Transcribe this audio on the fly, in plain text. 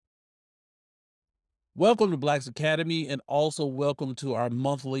Welcome to Black's Academy and also welcome to our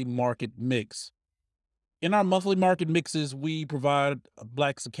monthly market mix. In our monthly market mixes, we provide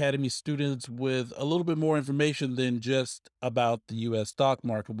Black's Academy students with a little bit more information than just about the US stock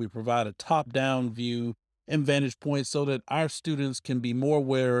market. We provide a top down view and vantage point so that our students can be more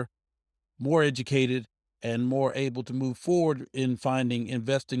aware, more educated, and more able to move forward in finding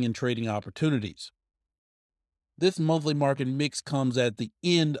investing and trading opportunities. This monthly market mix comes at the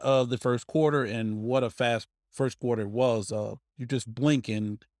end of the first quarter, and what a fast first quarter it was. You just blink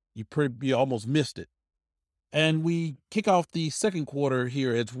and you almost missed it. And we kick off the second quarter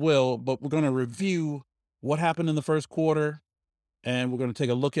here as well, but we're going to review what happened in the first quarter, and we're going to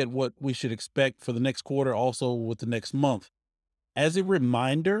take a look at what we should expect for the next quarter, also with the next month. As a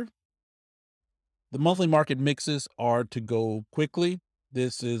reminder, the monthly market mixes are to go quickly.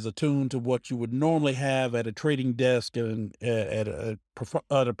 This is attuned to what you would normally have at a trading desk and at a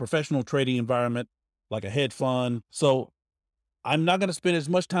professional trading environment like a hedge fund. So I'm not going to spend as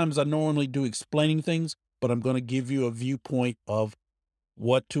much time as I normally do explaining things, but I'm going to give you a viewpoint of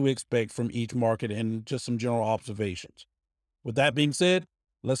what to expect from each market and just some general observations. With that being said,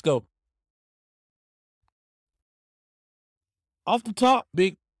 let's go. Off the top,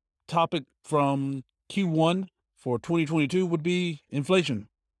 big topic from Q1 for 2022 would be inflation.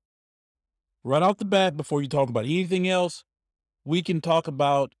 Right off the bat, before you talk about anything else, we can talk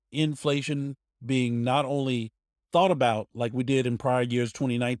about inflation being not only thought about like we did in prior years,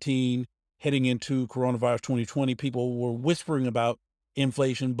 2019, heading into coronavirus 2020, people were whispering about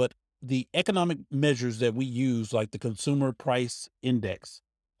inflation, but the economic measures that we use, like the consumer price index,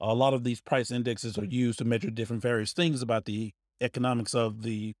 a lot of these price indexes are used to measure different various things about the economics of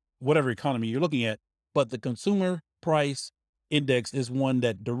the whatever economy you're looking at. But the consumer price index is one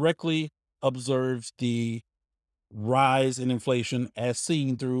that directly observes the rise in inflation as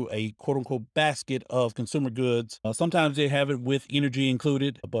seen through a quote unquote basket of consumer goods. Sometimes they have it with energy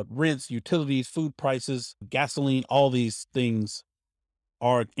included, but rents, utilities, food prices, gasoline, all these things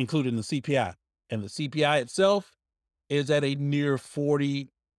are included in the CPI. And the CPI itself is at a near 40-year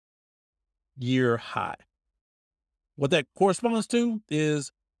high. What that corresponds to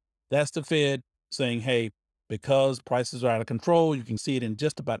is that's the Fed saying, hey, because prices are out of control, you can see it in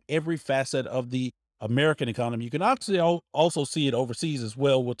just about every facet of the American economy. You can actually also see it overseas as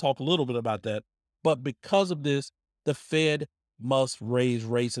well. We'll talk a little bit about that. But because of this, the Fed must raise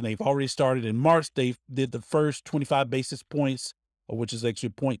rates, and they've already started in March. They did the first 25 basis points, which is actually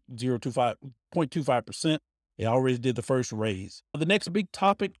 0.25%. They already did the first raise. The next big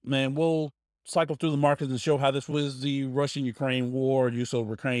topic, man, we'll cycle through the markets and show how this was the Russian-Ukraine war,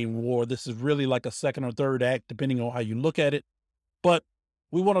 Ukraine war. This is really like a second or third act, depending on how you look at it. But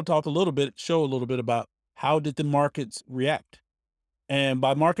we want to talk a little bit, show a little bit about how did the markets react. And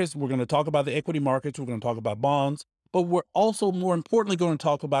by markets, we're going to talk about the equity markets. We're going to talk about bonds, but we're also more importantly going to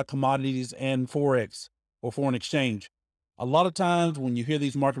talk about commodities and Forex or foreign exchange. A lot of times when you hear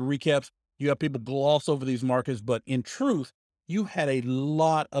these market recaps, you have people gloss over these markets, but in truth, you had a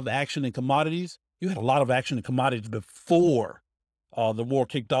lot of action in commodities. You had a lot of action in commodities before the war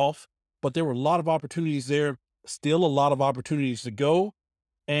kicked off, but there were a lot of opportunities there, still a lot of opportunities to go.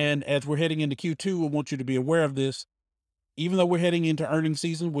 And as we're heading into Q2, I want you to be aware of this. Even though we're heading into earnings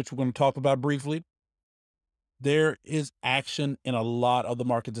season, which we're going to talk about briefly, there is action in a lot of the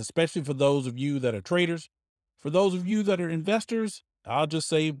markets, especially for those of you that are traders. For those of you that are investors, I'll just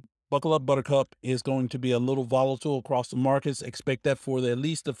say buckle up, buttercup is going to be a little volatile across the markets. Expect that for at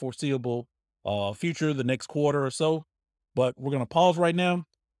least the foreseeable future, the next quarter or so. But we're going to pause right now.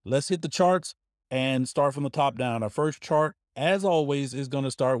 Let's hit the charts and start from the top down. Our first chart, as always, is going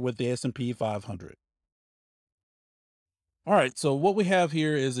to start with the S&P 500. All right, so what we have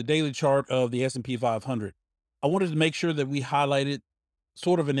here is a daily chart of the S&P 500. I wanted to make sure that we highlighted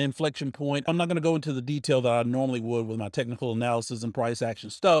sort of an inflection point. I'm not going to go into the detail that I normally would with my technical analysis and price action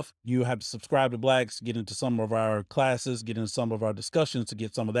stuff. You have to subscribe to Blacks, get into some of our classes, get into some of our discussions to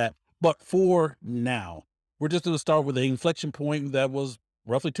get some of that. But for now, we're just going to start with the inflection point that was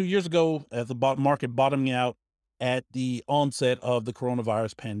roughly 2 years ago at the market bottoming out at the onset of the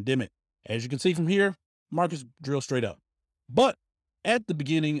coronavirus pandemic. As you can see from here, markets drill straight up. But at the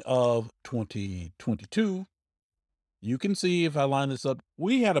beginning of 2022, you can see if I line this up,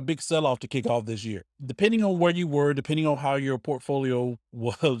 we had a big sell off to kick off this year. Depending on where you were, depending on how your portfolio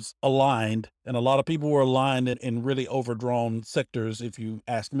was aligned, and a lot of people were aligned in really overdrawn sectors, if you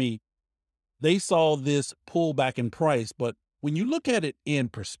ask me, they saw this pullback in price. But when you look at it in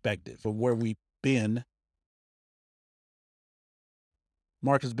perspective of where we've been,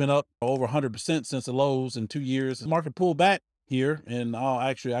 market's been up over 100% since the lows in 2 years. The market pulled back. here, and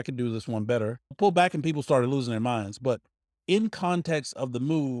I could do this one better. Pull back and people started losing their minds. But in context of the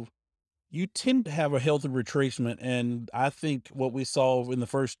move, you tend to have a healthy retracement. And I think what we saw in the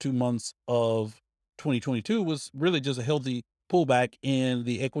first 2 months of 2022 was really just a healthy pullback in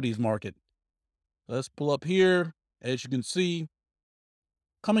the equities market. Let's pull up here. As you can see,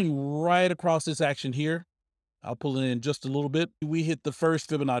 coming right across this action here, I'll pull it in just a little bit. We hit the first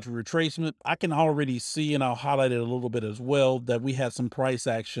Fibonacci retracement. I can already see, and I'll highlight it a little bit as well, that we had some price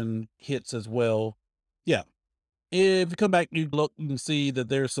action hits as well. Yeah. If you come back, you look, you can see that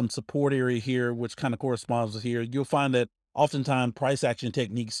there's some support area here, which kind of corresponds with here. You'll find that oftentimes price action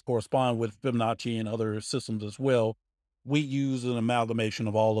techniques correspond with Fibonacci and other systems as well. We use an amalgamation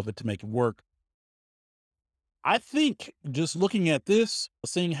of all of it to make it work. I think just looking at this,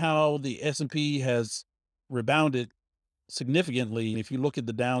 seeing how the S&P has rebounded significantly. If you look at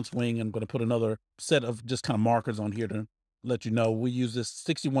the downswing, I'm going to put another set of just kind of markers on here to let you know. We use this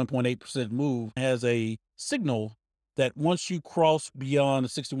 61.8% move as a signal that once you cross beyond the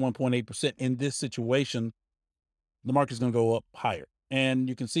 61.8% in this situation, the market's going to go up higher. And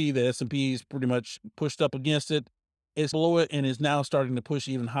you can see the S&P is pretty much pushed up against it. It's below it and is now starting to push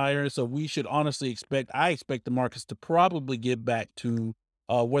even higher. So we should honestly I expect the markets to probably get back to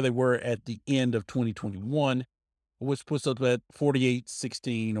where they were at the end of 2021, which puts us at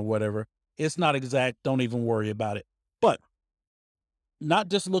 48.16 or whatever. It's not exact. Don't even worry about it. But not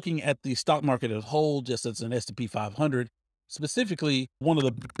just looking at the stock market as a whole, just as an S&P 500, specifically, one of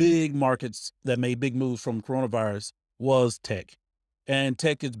the big markets that made big moves from coronavirus was tech. And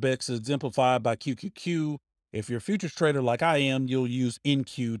tech is best exemplified by QQQ. If you're a futures trader like I am, you'll use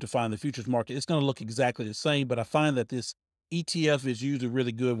NQ to find the futures market. It's going to look exactly the same, but I find that this ETF is usually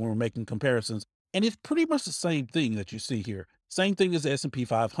really good when we're making comparisons. And it's pretty much the same thing that you see here. Same thing as the S&P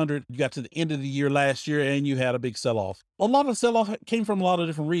 500. You got to the end of the year last year and you had a big sell-off. A lot of sell-off came from a lot of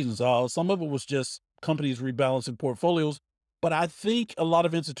different reasons. Some of it was just companies rebalancing portfolios, but I think a lot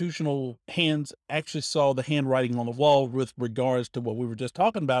of institutional hands actually saw the handwriting on the wall with regards to what we were just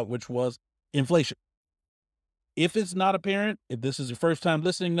talking about, which was inflation. If it's not apparent, if this is your first time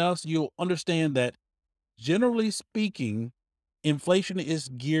listening to us, you'll understand that generally speaking, inflation is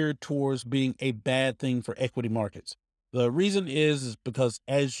geared towards being a bad thing for equity markets. The reason is because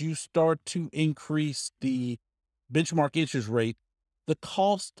as you start to increase the benchmark interest rate, the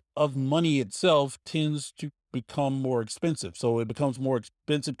cost of money itself tends to become more expensive. So it becomes more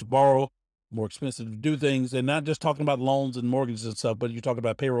expensive to borrow, more expensive to do things. And not just talking about loans and mortgages and stuff, but you're talking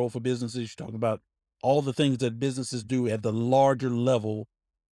about payroll for businesses, you're talking about all the things that businesses do at the larger level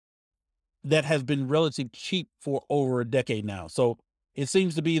that has been relatively cheap for over a decade now. So it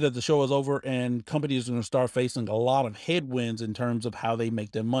seems to be that the show is over and companies are going to start facing a lot of headwinds in terms of how they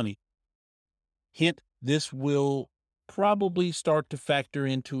make their money. Hint, this will probably start to factor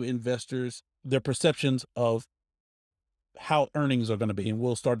into investors, their perceptions of how earnings are going to be. And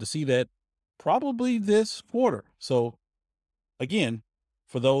we'll start to see that probably this quarter. So again,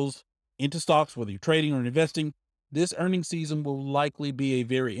 for those into stocks, whether you're trading or investing, this earnings season will likely be a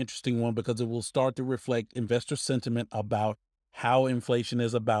very interesting one because it will start to reflect investor sentiment about how inflation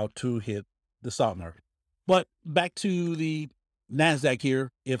is about to hit the stock market. But back to the NASDAQ here.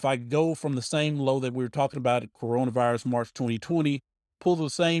 If I go from the same low that we were talking about at coronavirus March 2020, pull the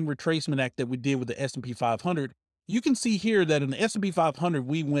same retracement act that we did with the S&P 500, you can see here that in the S&P 500,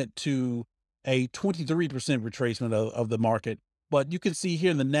 we went to a 23% retracement of the market. But you can see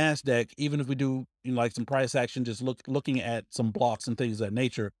here in the NASDAQ, even if we do like some price action, just looking at some blocks and things of that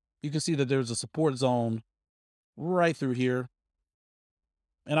nature, you can see that there's a support zone right through here.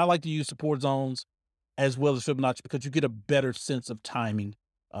 And I like to use support zones as well as Fibonacci because you get a better sense of timing.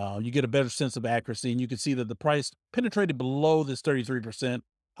 You get a better sense of accuracy, and you can see that the price penetrated below this 33%.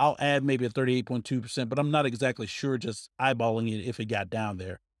 I'll add maybe a 38.2%, but I'm not exactly sure just eyeballing it if it got down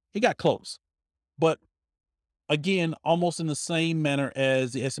there. It got close. But again, almost in the same manner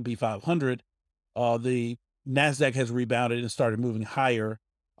as the S&P 500, the NASDAQ has rebounded and started moving higher.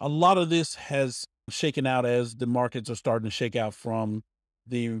 A lot of this has shaken out as the markets are starting to shake out from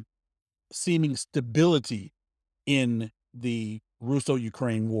the seeming stability in the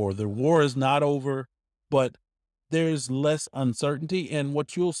Russo-Ukraine war. The war is not over, but there's less uncertainty. And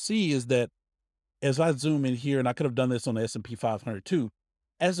what you'll see is that as I zoom in here, and I could have done this on the S&P 500 too,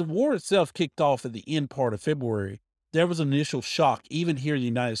 as the war itself kicked off at the end part of February, there was an initial shock, even here in the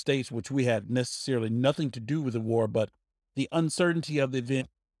United States, which we had necessarily nothing to do with the war, but the uncertainty of the event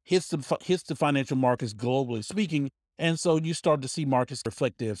hits the financial markets globally speaking. And so you start to see markets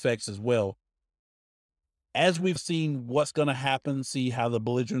reflect the effects as well. As we've seen what's going to happen, see how the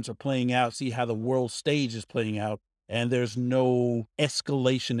belligerents are playing out, see how the world stage is playing out, and there's no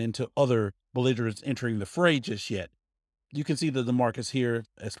escalation into other belligerents entering the fray just yet. You can see that the markets here,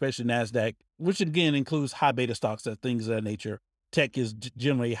 especially NASDAQ, which again includes high beta stocks, that things of that nature. Tech is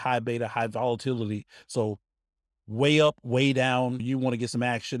generally high beta, high volatility. So way up, way down. You want to get some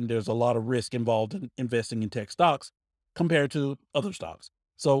action. There's a lot of risk involved in investing in tech stocks compared to other stocks.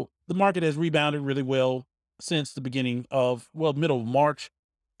 So the market has rebounded really well since the beginning of, well, middle of March.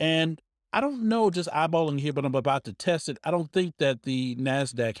 And I don't know, just eyeballing here, but I'm about to test it. I don't think that the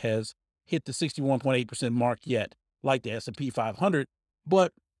NASDAQ has hit the 61.8% mark yet, like the S&P 500.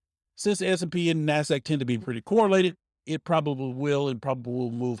 But since the S&P and NASDAQ tend to be pretty correlated, it probably will and probably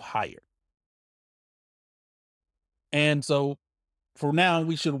will move higher. And so for now,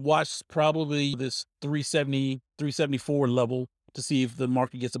 we should watch probably this 370, 374 level to see if the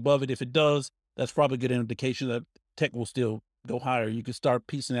market gets above it. If it does, that's probably a good indication that tech will still go higher. You can start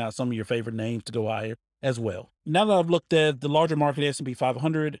piecing out some of your favorite names to go higher as well. Now that I've looked at the larger market, S&P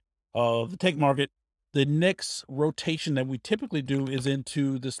 500, the tech market, the next rotation that we typically do is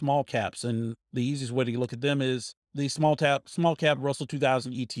into the small caps. And the easiest way to look at them is the small cap Russell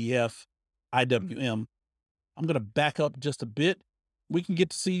 2000 ETF, IWM. I'm going to back up just a bit. We can get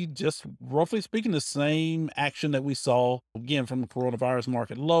to see, just roughly speaking, the same action that we saw again from the coronavirus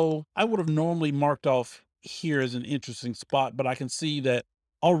market low. I would have normally marked off here as an interesting spot, but I can see that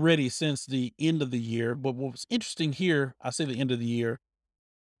already since the end of the year. But what was interesting here, I say the end of the year,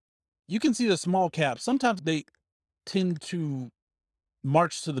 you can see the small caps. Sometimes they tend to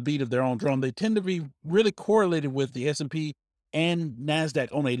march to the beat of their own drum. They tend to be really correlated with the S&P and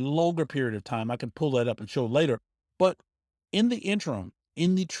NASDAQ on a longer period of time. I can pull that up and show later. But in the interim,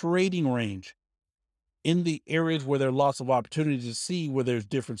 in the trading range, in the areas where there are lots of opportunities to see where there's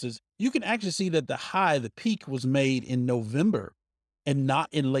differences, you can actually see that the peak was made in November and not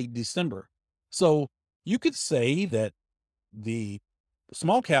in late December. So you could say that the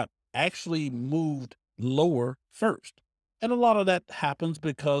small cap actually moved lower first. And a lot of that happens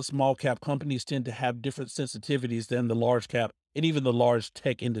because small cap companies tend to have different sensitivities than the large cap and even the large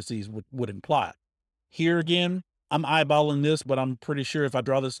tech indices would imply. Here again, I'm eyeballing this, but I'm pretty sure if I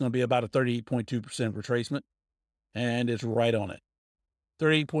draw this, it's going to be about a 38.2% retracement, and it's right on it.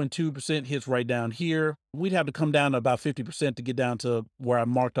 38.2% hits right down here. We'd have to come down to about 50% to get down to where I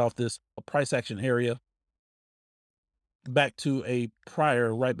marked off this price action area back to a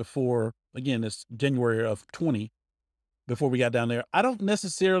prior right before, again, it's January of 20, before we got down there. I don't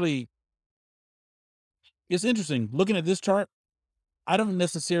necessarily, it's interesting looking at this chart. I don't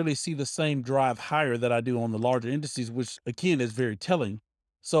necessarily see the same drive higher that I do on the larger indices, which again is very telling.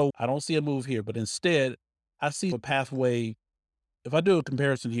 So I don't see a move here, but instead I see a pathway. If I do a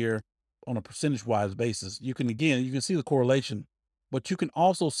comparison here on a percentage wise basis, you can see the correlation, but you can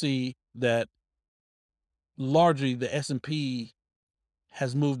also see that largely the S&P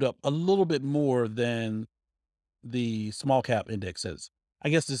has moved up a little bit more than the small cap indexes. I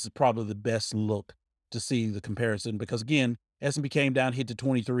guess this is probably the best look to see the comparison because again, S&P came down, hit the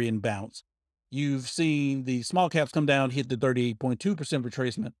 23 and bounce. You've seen the small caps come down, hit the 38.2%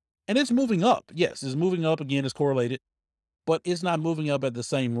 retracement, and it's moving up. Yes, it's moving up again, it's correlated, but it's not moving up at the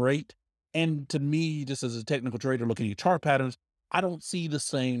same rate. And to me, just as a technical trader looking at chart patterns, I don't see the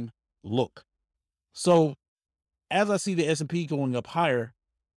same look. So as I see the S&P going up higher,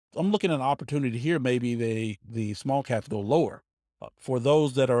 I'm looking at an opportunity here. Maybe the small caps go lower. For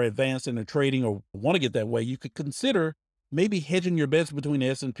those that are advanced in their trading or want to get that way, you could consider maybe hedging your bets between the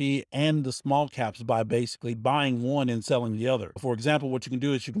S&P and the small caps by basically buying one and selling the other. For example, what you can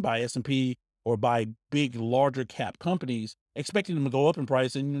do is you can buy S&P or buy big, larger cap companies, expecting them to go up in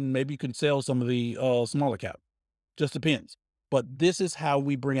price, and maybe you can sell some of the smaller cap. Just depends. But this is how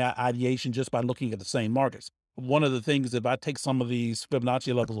we bring out ideation just by looking at the same markets. One of the things, if I take some of these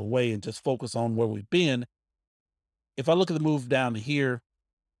Fibonacci levels away and just focus on where we've been, if I look at the move down to here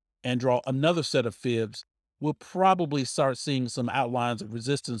and draw another set of fibs, we'll probably start seeing some outlines of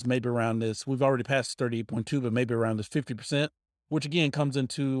resistance maybe around this. We've already passed 38.2, but maybe around this 50%, which again comes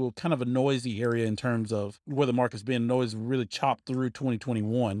into kind of a noisy area in terms of where the market's been. Noise really chopped through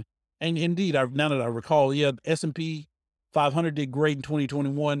 2021. And indeed, now that I recall, yeah, S&P 500 did great in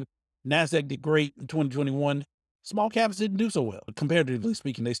 2021. NASDAQ did great in 2021. Small caps didn't do so well, comparatively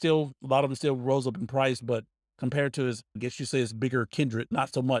speaking. A lot of them still rose up in price, but compared to his, I guess you say his bigger kindred,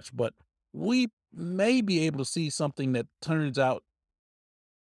 not so much. But we may be able to see something that turns out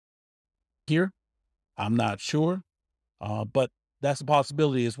here. I'm not sure, but that's a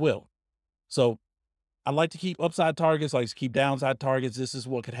possibility as well. So I like to keep upside targets, I like to keep downside targets. This is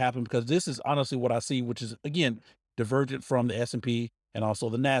what could happen because this is honestly what I see, which is again divergent from the S&P and also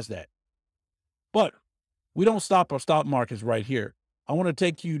the NASDAQ. But We don't stop our stock markets right here. I want to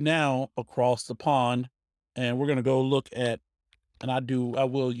take you now across the pond, and we're going to go look at, and I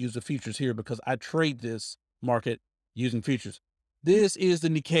will use the futures here because I trade this market using futures. This is the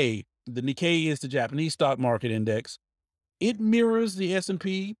Nikkei. The Nikkei is the Japanese stock market index. It mirrors the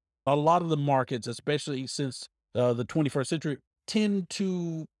S&P. A lot of the markets, especially since the 21st century, tend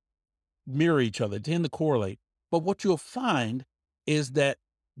to mirror each other, tend to correlate. But what you'll find is that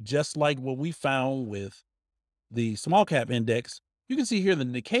just like what we found with the small cap index, you can see here the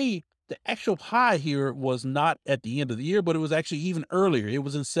Nikkei, the actual high here was not at the end of the year, but it was actually even earlier. It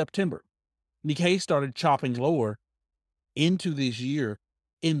was in September. Nikkei started chopping lower into this year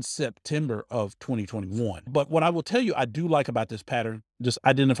in September of 2021. But what I will tell you, I do like about this pattern, just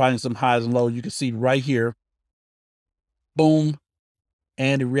identifying some highs and lows. You can see right here, boom,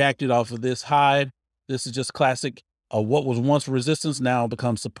 and it reacted off of this high. This is just classic. What was once resistance now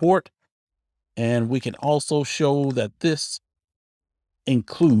becomes support. And we can also show that this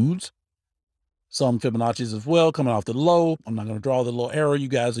includes some Fibonacci's as well, coming off the low. I'm not going to draw the little arrow. You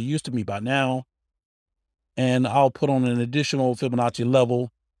guys are used to me by now. And I'll put on an additional Fibonacci level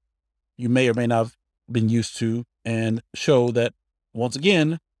you may or may not have been used to and show that, once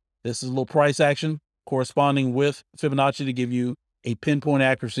again, this is a little price action corresponding with Fibonacci to give you a pinpoint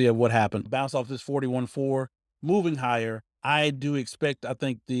accuracy of what happened. Bounce off this 41.4, moving higher. I do expect, I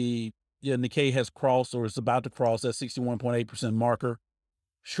think Nikkei has crossed or is about to cross that 61.8% marker.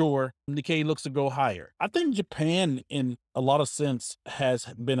 Sure, Nikkei looks to go higher. I think Japan, in a lot of sense, has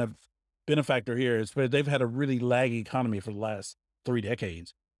been a benefactor here. It's where they've had a really laggy economy for the last 3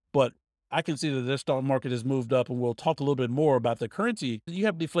 decades. But I can see that their stock market has moved up, and we'll talk a little bit more about the currency. You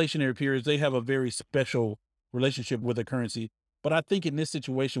have deflationary periods. They have a very special relationship with the currency. But I think in this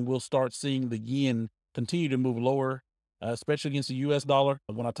situation, we'll start seeing the yen continue to move lower, especially against the US dollar.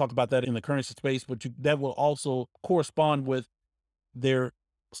 When I talk about that in the currency space, but that will also correspond with their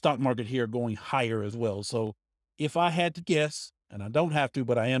stock market here going higher as well. So if I had to guess, and I don't have to,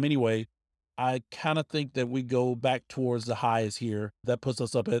 but I am anyway, I kind of think that we go back towards the highs here. That puts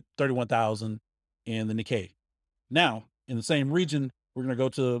us up at 31,000 in the Nikkei. Now, in the same region, we're going to go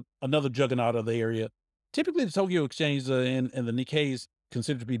to another juggernaut of the area. Typically, the Tokyo Exchange and the Nikkei is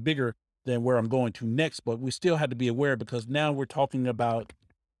considered to be bigger than where I'm going to next, but we still had to be aware because now we're talking about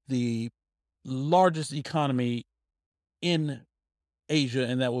the largest economy in Asia,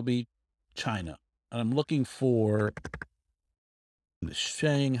 and that will be China. And I'm looking for the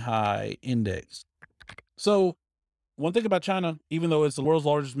Shanghai index. So one thing about China, even though it's the world's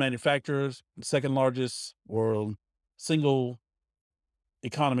largest manufacturers, second largest or single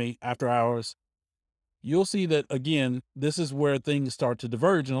economy after ours, you'll see that again, this is where things start to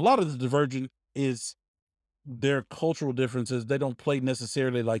diverge. And a lot of the diverging is their cultural differences. They don't play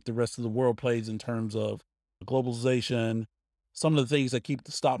necessarily like the rest of the world plays in terms of globalization, some of the things that keep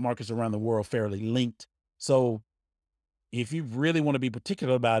the stock markets around the world fairly linked. So if you really want to be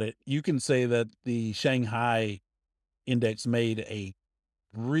particular about it, you can say that the Shanghai index made a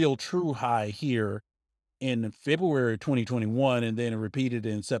real true high here in February 2021, and then it repeated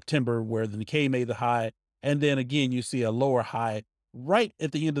in September where the Nikkei made the high. And then again, you see a lower high right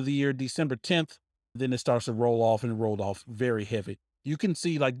at the end of the year, December 10th. Then it starts to roll off, and it rolled off very heavy. You can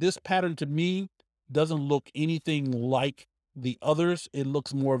see like this pattern to me doesn't look anything like the others. It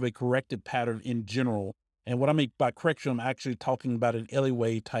looks more of a corrected pattern in general. And what I mean by correction, I'm actually talking about an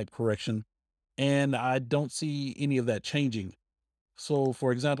alleyway type correction. And I don't see any of that changing. So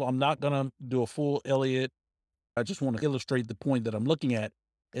for example, I'm not going to do a full Elliott. I just want to illustrate the point that I'm looking at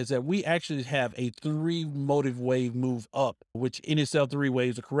is that we actually have a three motive wave move up, which in itself, three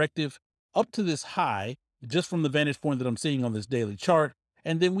waves are corrective up to this high, just from the vantage point that I'm seeing on this daily chart.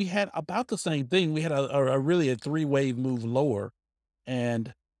 And then we had about the same thing. We had a really a three wave move lower.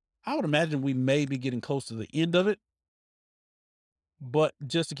 And I would imagine we may be getting close to the end of it. But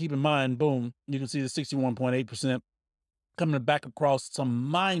just to keep in mind, boom, you can see the 61.8% coming back across some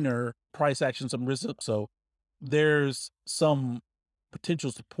minor price action, some risk. So there's some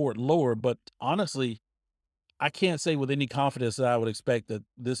potential support lower, but honestly, I can't say with any confidence that I would expect that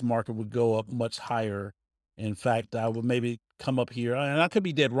this market would go up much higher. In fact, I would maybe come up here, and I could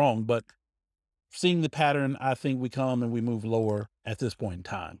be dead wrong, but seeing the pattern, I think we come and we move lower at this point in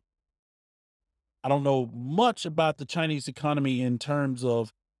time. I don't know much about the Chinese economy in terms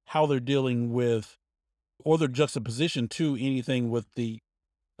of how they're dealing with or their juxtaposition to anything with the,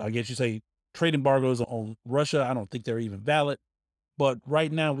 I guess you say, trade embargoes on Russia. I don't think they're even valid. But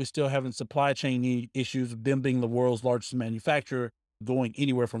right now, we're still having supply chain issues, them being the world's largest manufacturer, going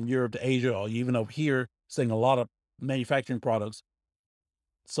anywhere from Europe to Asia, or even over here, seeing a lot of manufacturing products.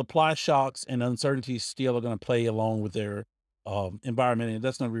 supply shocks and uncertainties still are going to play along with their environment, and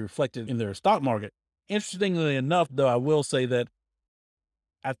that's going to be reflected in their stock market. Interestingly enough, though, I will say that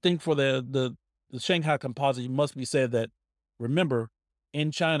I think for the Shanghai Composite, it must be said that remember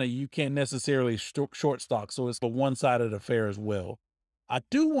in China you can't necessarily short stock, so it's a one sided affair as well. I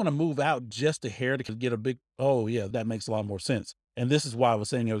do want to move out just a hair to get a big. Oh yeah, that makes a lot more sense. And this is why I was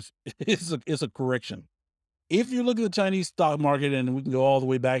saying it was it's a correction. If you look at the Chinese stock market, and we can go all the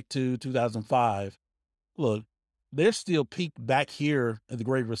way back to 2005, look, they're still peaked back here at the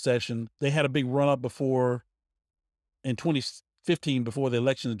Great Recession. They had a big run up before in 2015 before the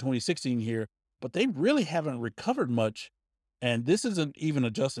election in 2016 here, but they really haven't recovered much. And this isn't even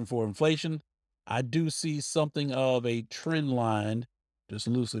adjusting for inflation. I do see something of a trend line, just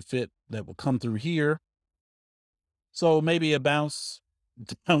loosely fit, that will come through here. So maybe a bounce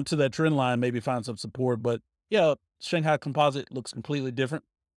down to that trend line, maybe find some support. But yeah, Shanghai Composite looks completely different.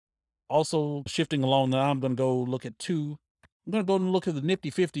 Also shifting along now, I'm going to go look at two. I'm going to go and look at the Nifty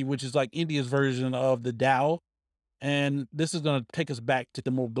 50, which is like India's version of the Dow. And this is going to take us back to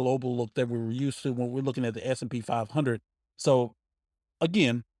the more global look that we were used to when we're looking at the S&P 500. So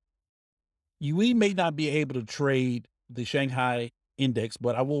again, we may not be able to trade the Shanghai index,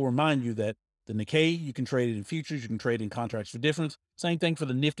 but I will remind you that the Nikkei, you can trade it in futures, you can trade in contracts for difference. Same thing for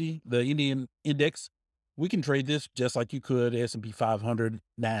the Nifty, the Indian index. We can trade this just like you could S&P 500,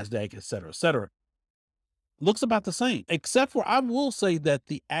 NASDAQ, et cetera, et cetera. Looks about the same, except for I will say that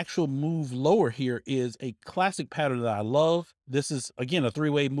the actual move lower here is a classic pattern that I love. This is again a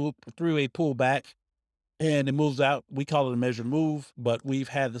three-way move, three-way pull back, and it moves out. We call it a measured move, but we've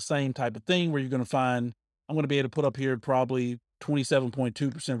had the same type of thing where you're going to find I'm going to be able to put up here probably 27.2%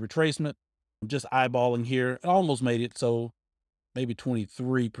 retracement. I'm just eyeballing here. I almost made it, so maybe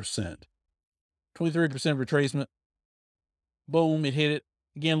 23%. 23% retracement. Boom, it hit it.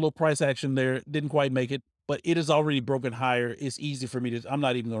 Again, a little price action there. Didn't quite make it, but it is already broken higher. It's easy for me to, I'm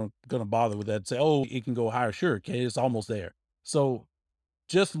not even going to bother with that. Say, oh, it can go higher. Sure. Okay. It's almost there. So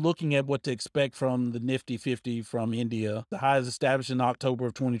just looking at what to expect from the Nifty 50 from India, the highs established in October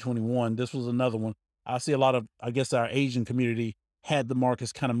of 2021. This was another one. I see a lot of, I guess our Asian community had the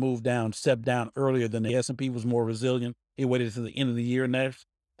markets kind of move down, step down earlier than the S&P was more resilient. It waited to the end of the year. And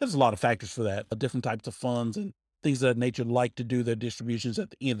there's a lot of factors for that. Different types of funds and things of that nature like to do their distributions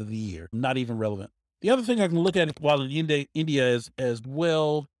at the end of the year. Not even relevant. The other thing I can look at while in India is as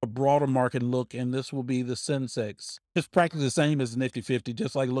well a broader market look, and this will be the Sensex. It's practically the same as the Nifty 50,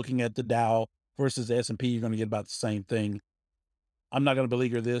 just like looking at the Dow versus the S&P, you're going to get about the same thing. I'm not going to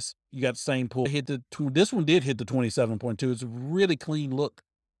beleaguer this. You got the same pull. This one did hit the 27.2. It's a really clean look,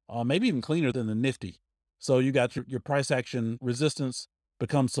 maybe even cleaner than the Nifty. So you got your price action resistance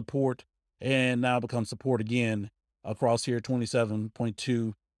becomes support, and now becomes support again across here,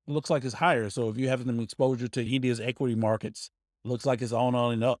 27.2. It looks like it's higher. So if you have some exposure to India's equity markets, it looks like it's on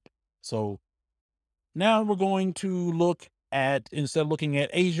and up. So now we're going to look at, instead of looking at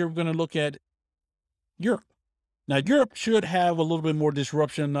Asia, we're going to look at Europe. Now, Europe should have a little bit more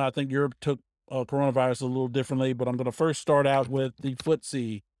disruption. I think Europe took coronavirus a little differently, but I'm going to first start out with the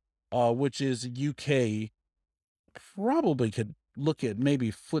FTSE, which is UK. Probably could look at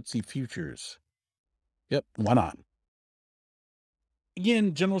maybe FTSE futures. Yep, why not?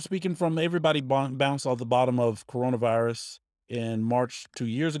 Again, general speaking, from everybody bounced off the bottom of coronavirus in March 2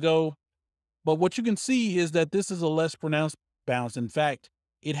 years ago. But what you can see is that this is a less pronounced bounce. In fact,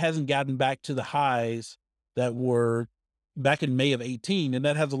 it hasn't gotten back to the highs that were back in May of 18. And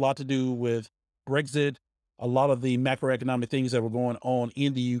that has a lot to do with Brexit, a lot of the macroeconomic things that were going on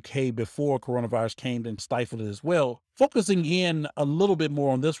in the UK before coronavirus came and stifled it as well. Focusing in a little bit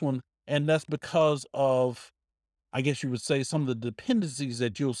more on this one, and that's because of, I guess you would say, some of the dependencies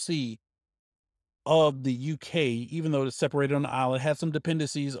that you'll see of the UK, even though it's separated on the island, has some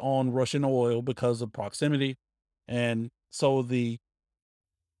dependencies on Russian oil because of proximity. And so the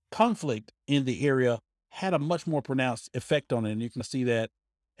conflict in the area had a much more pronounced effect on it. And you can see that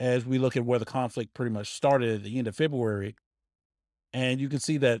as we look at where the conflict pretty much started at the end of February. And you can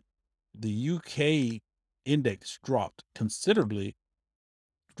see that the UK index dropped considerably,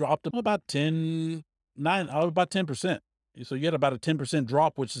 dropped about 10%. So you had about a 10%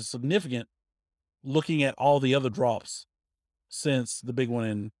 drop, which is significant looking at all the other drops since the big one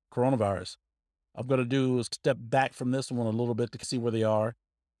in coronavirus. I'm going to do is step back from this one a little bit to see where they are.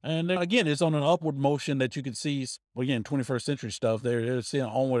 And then again, it's on an upward motion that you can see, well, again, 21st century stuff. They're seeing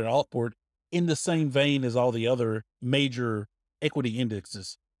onward and upward in the same vein as all the other major equity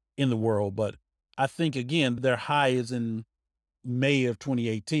indexes in the world. But I think, again, their high is in May of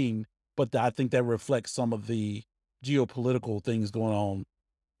 2018, but I think that reflects some of the geopolitical things going on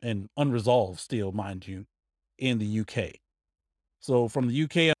and unresolved still, mind you, in the UK. So from the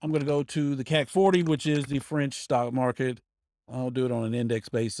UK, I'm going to go to the CAC 40, which is the French stock market. I'll do it on an index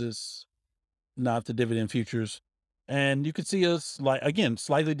basis, not the dividend futures. And you can see us, like, again,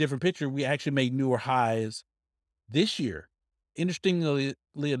 slightly different picture. We actually made newer highs this year. Interestingly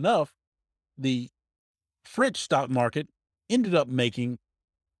enough, the French stock market ended up making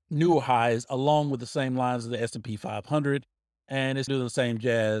newer highs along with the same lines of the S&P 500, and it's doing the same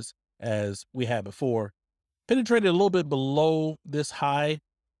jazz as we had before. Penetrated a little bit below this high.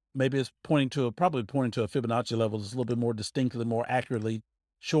 Maybe it's probably pointing to a Fibonacci level that's a little bit more distinctly, more accurately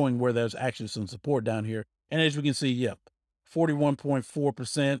showing where there's actually some support down here. And as we can see, yep,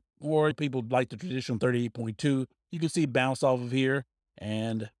 41.4%, or people like the traditional 38.2. You can see bounce off of here,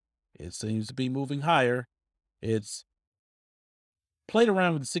 and it seems to be moving higher. It's played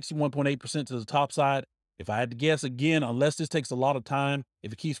around with 61.8% to the top side. If I had to guess again, unless this takes a lot of time,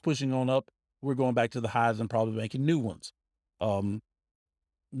 if it keeps pushing on up, we're going back to the highs and probably making new ones.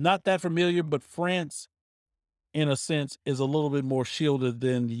 Not that familiar, but France, in a sense, is a little bit more shielded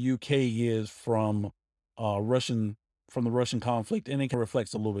than the UK is Russian from the Russian conflict, and it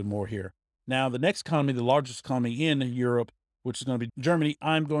reflects a little bit more here. Now, the next economy, the largest economy in Europe, which is going to be Germany,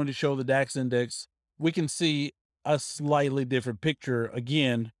 I'm going to show the DAX index. We can see a slightly different picture.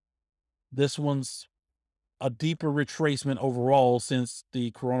 Again, this one's a deeper retracement overall since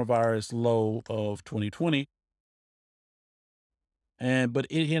the coronavirus low of 2020. But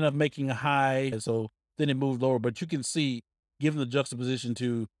it ended up making a high, and so then it moved lower. But you can see, given the juxtaposition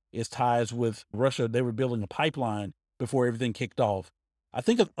to its ties with Russia, they were building a pipeline before everything kicked off. I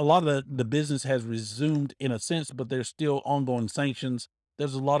think a lot of the business has resumed in a sense, but there's still ongoing sanctions.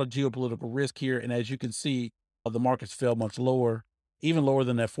 There's a lot of geopolitical risk here, and as you can see, the markets fell much lower, even lower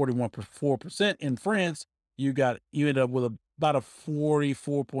than that 41.4% in France. You end up with about a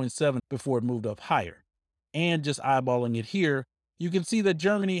 44.7 before it moved up higher. And just eyeballing it here, you can see that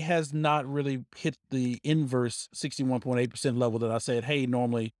Germany has not really hit the inverse 61.8% level that I said, hey,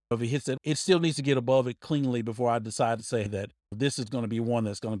 normally if it hits it, it still needs to get above it cleanly before I decide to say that this is going to be one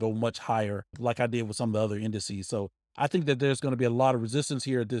that's going to go much higher, like I did with some of the other indices. So I think that there's going to be a lot of resistance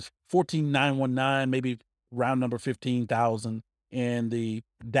here at this 14,919, maybe round number 15,000 in the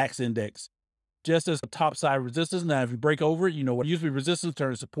DAX index, just as a top side resistance. Now, if you break over it, you know what usually resistance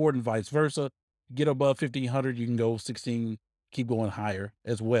turns support and vice versa. Get above 1,500, you can go 16, keep going higher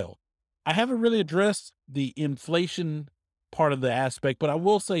as well. I haven't really addressed the inflation part of the aspect, but I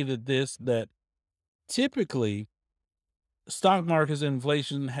will say that typically stock markets and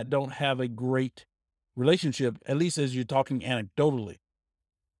inflation don't have a great relationship, at least as you're talking anecdotally.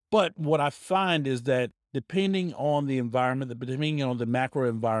 But what I find is that depending on the environment, depending on the macro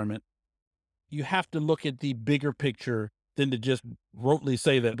environment, you have to look at the bigger picture than to just rotely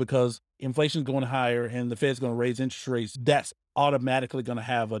say that because inflation's going higher and the Fed's going to raise interest rates, that's automatically going to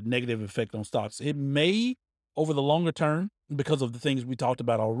have a negative effect on stocks. It may over the longer term because of the things we talked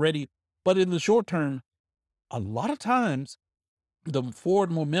about already, but in the short term, a lot of times the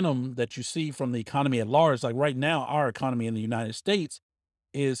forward momentum that you see from the economy at large, like right now, our economy in the United States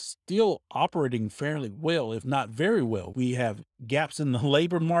is still operating fairly well, if not very well. We have gaps in the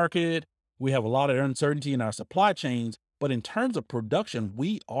labor market. We have a lot of uncertainty in our supply chains. But in terms of production,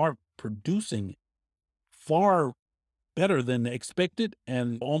 we are producing far better than expected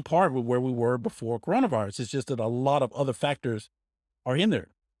and on par with where we were before coronavirus. It's just that a lot of other factors are in there.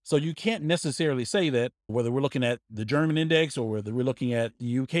 So you can't necessarily say that whether we're looking at the German index or whether we're looking at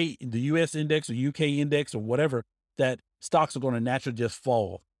the US index or UK index or whatever, that stocks are going to naturally just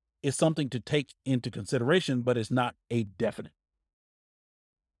fall. It's something to take into consideration, but it's not a definite.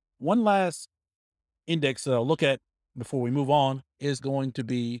 One last index that I'll look at before we move on is going to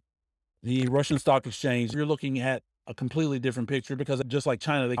be the Russian stock exchange. You're looking at a completely different picture because just like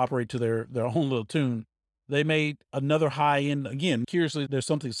China, they operate to their own little tune. They made another high in, again, curiously, there's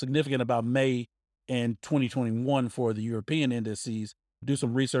something significant about May and 2021 for the European indices. Do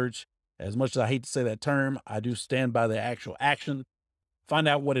some research. As much as I hate to say that term, I do stand by the actual action. Find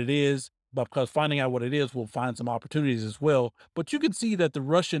out what it is, but because finding out what it is, we'll find some opportunities as well. But you can see that the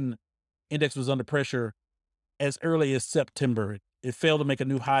Russian index was under pressure as early as September. It failed to make a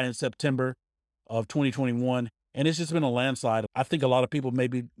new high in September of 2021, and it's just been a landslide. I think a lot of people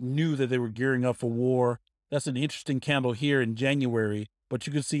maybe knew that they were gearing up for war. That's an interesting candle here in January, but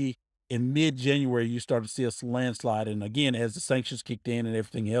you can see in mid-January, you start to see a landslide. And again, as the sanctions kicked in and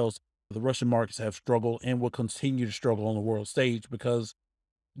everything else, the Russian markets have struggled and will continue to struggle on the world stage because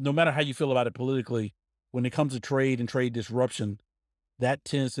no matter how you feel about it politically, when it comes to trade and trade disruption, that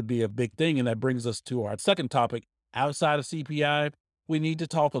tends to be a big thing. And that brings us to our second topic outside of CPI. we need to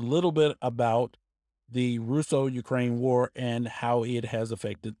talk a little bit about the Russo Ukraine war and how it has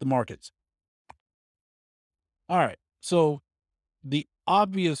affected the markets. All right. So, the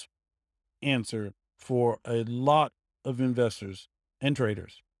obvious answer for a lot of investors and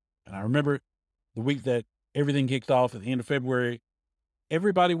traders, and I remember the week that everything kicked off at the end of February,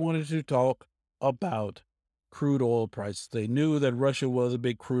 everybody wanted to talk about crude oil prices. They knew that Russia was a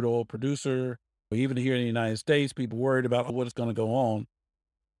big crude oil producer. Even here in the United States, people worried about what is going to go on.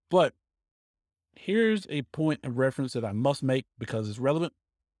 But here's a point of reference that I must make because it's relevant.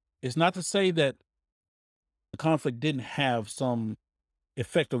 It's not to say that the conflict didn't have some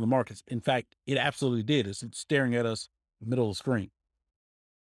effect on the markets. In fact, it absolutely did. It's staring at us in the middle of the screen.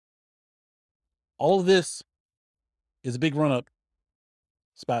 All of this is a big run up.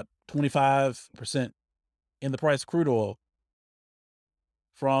 It's about 25% in the price of crude oil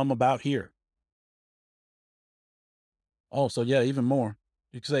from about here. Oh, so yeah, even more.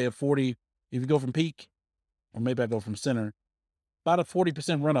 You could say a 40, if you go from peak, or maybe I go from center, about a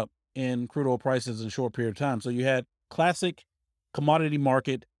 40% run up in crude oil prices in a short period of time. So you had classic commodity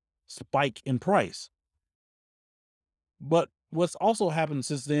market spike in price. But what's also happened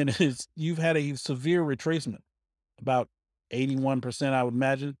since then is you've had a severe retracement, about 81%, I would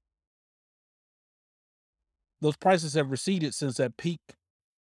imagine. Those prices have receded since that peak.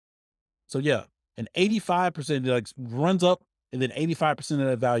 So yeah, an 85% like runs up and then 85% of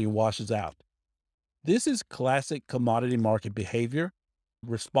that value washes out. This is classic commodity market behavior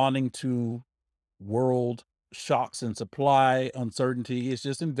responding to world shocks and supply uncertainty. It's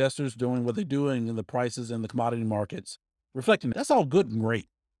just investors doing what they're doing in the prices and the commodity markets reflecting. That's all good and great.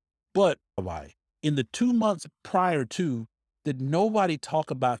 But why? In the 2 months prior to, did nobody talk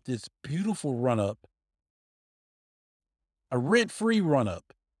about this beautiful run up, a rent free run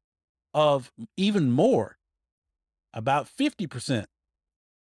up of even more, about 50%?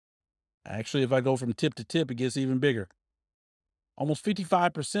 Actually, if I go from tip to tip, it gets even bigger. Almost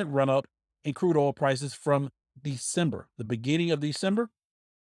 55% run up in crude oil prices from December, the beginning of December.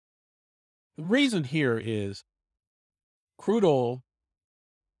 The reason here is crude oil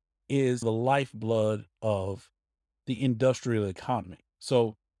is the lifeblood of the industrial economy.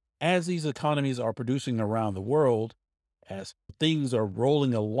 So, as these economies are producing around the world, as things are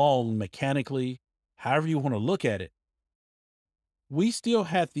rolling along mechanically, however you want to look at it, we still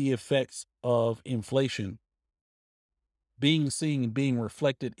have the effects of inflation being seen and being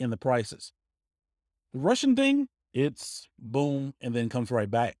reflected in the prices. The Russian thing, it's boom and then comes right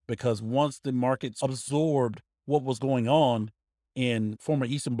back because once the markets absorbed what was going on in former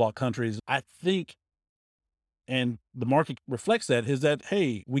Eastern Bloc countries, I think, and the market reflects that, is that,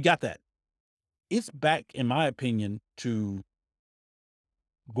 hey, we got that. It's back, in my opinion, to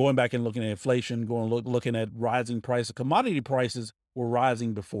going back and looking at inflation, looking at rising prices. Commodity prices were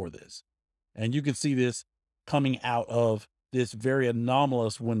rising before this. And you can see this coming out of this very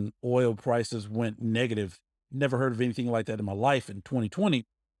anomalous when oil prices went negative. Never heard of anything like that in my life in 2020.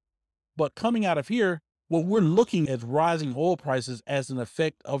 But coming out of here, what we're looking at rising oil prices as an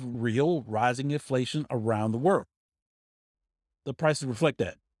effect of real rising inflation around the world. The prices reflect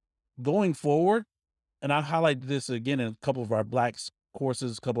that. Going forward, and I highlighted this again in a couple of our Blacks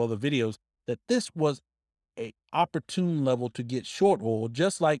courses, a couple other videos, that this was a opportune level to get short oil,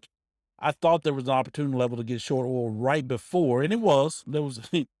 just like I thought there was an opportune level to get short oil right before, and it was. There was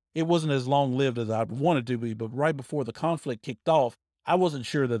it wasn't as long lived as I wanted to be, but right before the conflict kicked off, I wasn't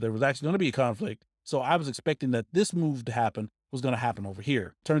sure that there was actually going to be a conflict. So I was expecting that this move to happen was going to happen over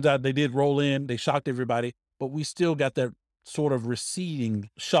here. Turns out they did roll in, they shocked everybody, but we still got that sort of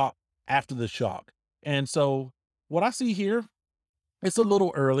receding shock after the shock. And so what I see here, it's a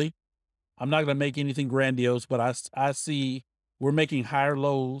little early. I'm not going to make anything grandiose, but I see we're making higher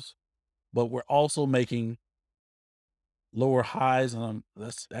lows, but we're also making lower highs. And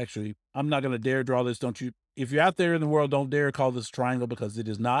that's actually, I'm not going to dare draw this. Don't you, if you're out there in the world, don't dare call this triangle because it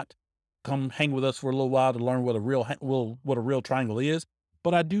is not. Come hang with us for a little while to learn what what a real triangle is.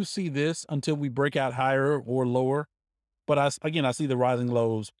 But I do see this until we break out higher or lower. But again, I see the rising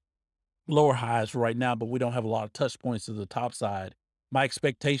lows, lower highs for right now, but we don't have a lot of touch points to the top side. My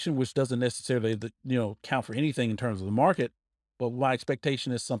expectation, which doesn't necessarily, count for anything in terms of the market, but my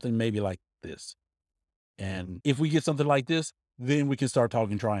expectation is something maybe like this. And if we get something like this, then we can start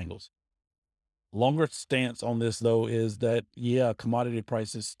talking triangles. Longer stance on this though is that, yeah, commodity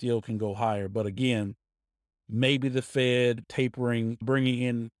prices still can go higher. But again, maybe the Fed tapering, bringing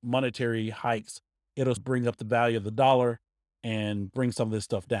in monetary hikes, it'll bring up the value of the dollar and bring some of this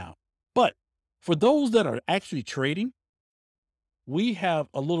stuff down. But for those that are actually trading, we have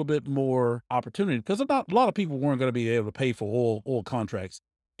a little bit more opportunity because a lot of people weren't going to be able to pay for oil contracts.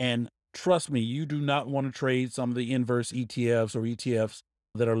 And trust me, you do not want to trade some of the inverse ETFs or ETFs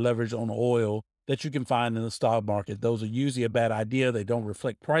that are leveraged on oil that you can find in the stock market. Those are usually a bad idea. They don't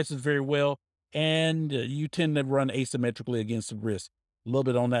reflect prices very well, and you tend to run asymmetrically against the risk. A little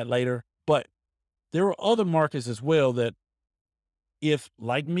bit on that later, but there are other markets as well that if,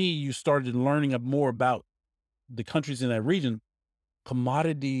 like me, you started learning more about the countries in that region,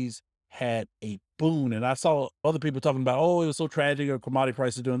 commodities had a boon. And I saw other people talking about, oh, it was so tragic or commodity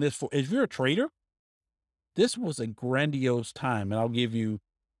prices doing this. For if you're a trader, this was a grandiose time. And I'll give you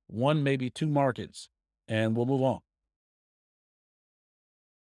one, maybe two markets, and we'll move on.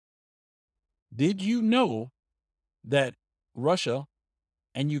 Did you know that Russia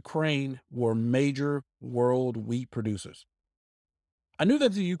and Ukraine were major world wheat producers? I knew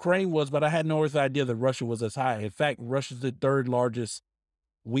that the Ukraine was, but I had no earthly idea that Russia was as high. In fact, Russia's the third largest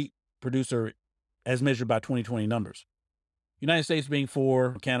wheat producer as measured by 2020 numbers. United States being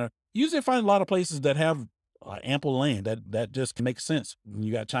four, Canada. Usually find a lot of places that have ample land. That just makes sense.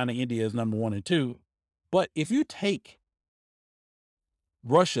 You got China, India as number one and two. But if you take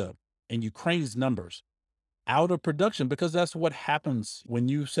Russia and Ukraine's numbers out of production, because that's what happens when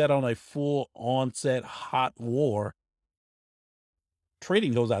you set on a full onset hot war,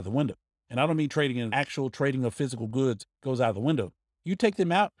 trading goes out the window. And I don't mean trading in actual trading of physical goods goes out the window. You take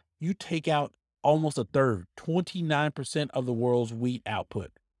them out, you take out almost a third, 29% of the world's wheat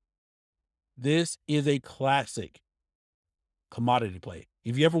output. This is a classic commodity play.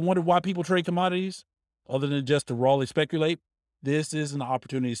 If you ever wondered why people trade commodities, other than just to rawly speculate, this is an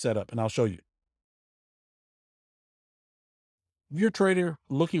opportunity set up, and I'll show you. If you're a trader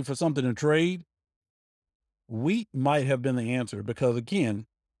looking for something to trade, wheat might have been the answer because, again,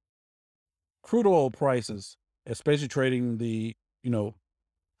 crude oil prices, especially trading the,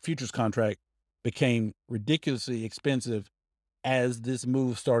 futures contract, became ridiculously expensive as this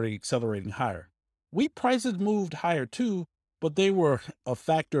move started accelerating higher. Wheat prices moved higher too, but they were a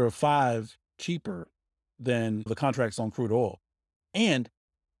factor of five cheaper than the contracts on crude oil. And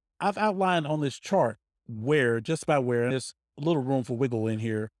I've outlined on this chart where, just about where, there's a little room for wiggle in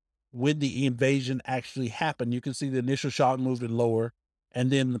here, when the invasion actually happened. You can see the initial shock moved it lower,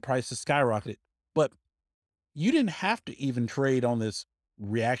 and then the prices skyrocketed. But you didn't have to even trade on this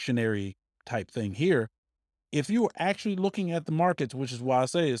reactionary type thing here. If you were actually looking at the markets, which is why I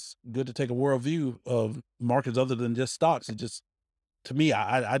say it's good to take a world view of markets other than just stocks. It just, to me,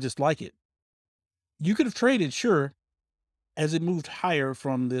 I just like it. You could have traded, sure, as it moved higher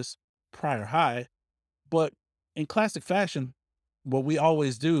from this prior high, but in classic fashion, what we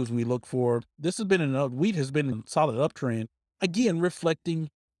always do is we look for, this has been wheat has been in solid uptrend, again, reflecting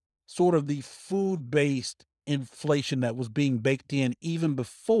sort of the food-based inflation that was being baked in even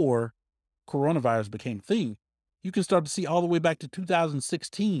before coronavirus became a thing. You can start to see all the way back to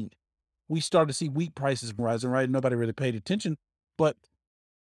 2016. We started to see wheat prices rising, right? Nobody really paid attention. But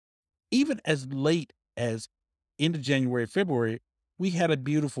even as late as end of January, February, we had a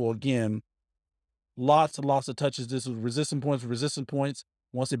beautiful, again, lots and lots of touches. This was resistant points.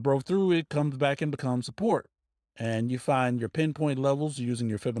 Once it broke through, it comes back and becomes support. And you find your pinpoint levels using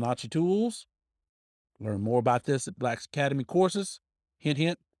your Fibonacci tools. Learn more about this at Black's Academy courses. Hint,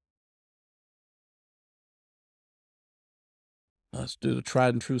 hint. Let's do the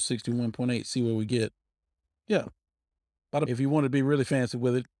tried and true 61.8, see where we get. Yeah. But if you want to be really fancy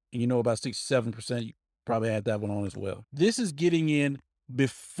with it, and you know about 67%, you probably add that one on as well. This is getting in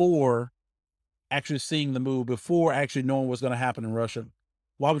before actually seeing the move, before actually knowing what's going to happen in Russia.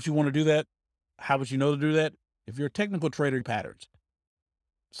 Why would you want to do that? How would you know to do that? If you're a technical trader, patterns.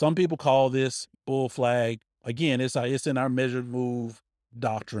 Some people call this bull flag. Again, it's in our measured move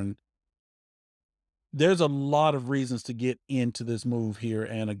doctrine. There's a lot of reasons to get into this move here.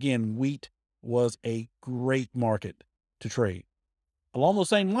 And again, wheat was a great market to trade. Along those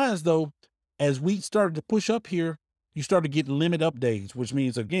same lines, though, as wheat started to push up here, you started to get limit up days, which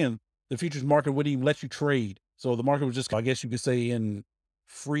means, again, the futures market wouldn't even let you trade. So the market was just, I guess you could say, in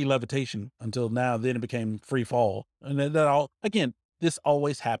free levitation until now. Then it became free fall. And then that all, again, this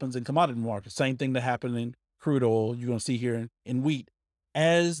always happens in commodity markets. Same thing that happened in crude oil, you're going to see here in wheat.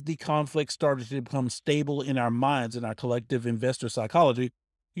 As the conflict started to become stable in our minds, in our collective investor psychology,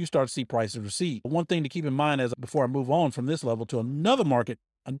 you start to see prices recede. One thing to keep in mind as before I move on from this level to another market,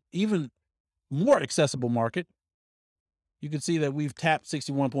 an even more accessible market, you can see that we've tapped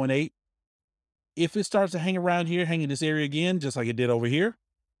 61.8. If it starts to hang around here, hang in this area again, just like it did over here,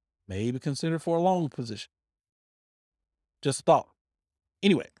 maybe consider for a long position. Just a thought.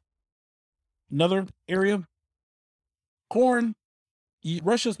 Anyway, another area, corn.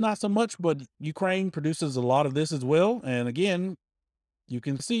 Russia's not so much, but Ukraine produces a lot of this as well. And again, you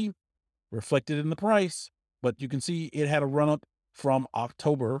can see reflected in the price, but you can see it had a run up from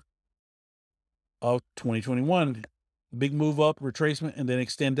October of 2021. Big move up, retracement, and then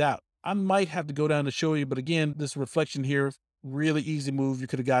extend out. I might have to go down to show you, but again, this reflection here, really easy move. You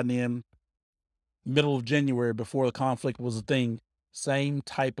could have gotten in middle of January before the conflict was a thing. Same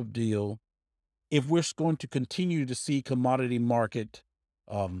type of deal. If we're going to continue to see commodity market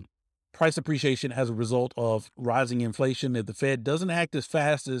um, price appreciation as a result of rising inflation, if the Fed doesn't act as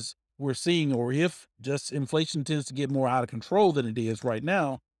fast as we're seeing, or if just inflation tends to get more out of control than it is right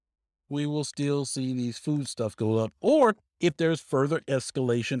now, we will still see these food stuff go up. Or if there's further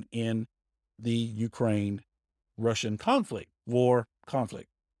escalation in the Ukraine Russian conflict,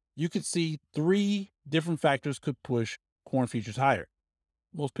 you could see three different factors could push corn futures higher.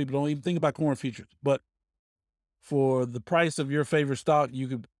 Most people don't even think about corn futures, but for the price of your favorite stock, you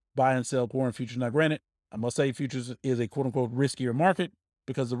could buy and sell corn futures. Now, granted, I must say futures is a quote unquote riskier market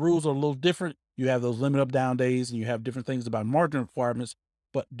because the rules are a little different. You have those limit up down days and you have different things about margin requirements,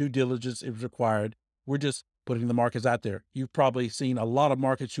 but due diligence is required. We're just putting the markets out there. You've probably seen a lot of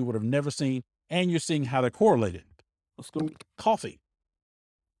markets you would have never seen, and you're seeing how they're correlated. Let's go coffee.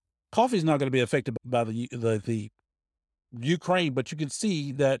 Coffee is not going to be affected by the Ukraine, but you can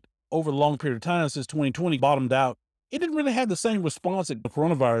see that over a long period of time since 2020 bottomed out, it didn't really have the same response at the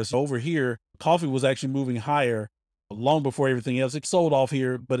coronavirus. Over here, coffee was actually moving higher long before everything else. It sold off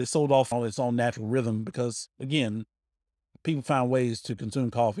here, but it sold off on its own natural rhythm because, again, people found ways to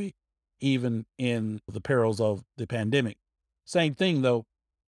consume coffee even in the perils of the pandemic. Same thing, though,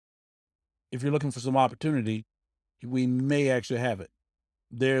 if you're looking for some opportunity, we may actually have it.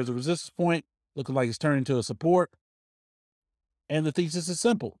 There's a resistance point looking like it's turning to a support. And the thesis is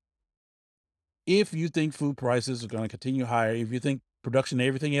simple. If you think food prices are going to continue higher, if you think production and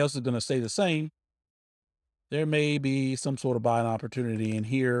everything else is going to stay the same, there may be some sort of buying opportunity in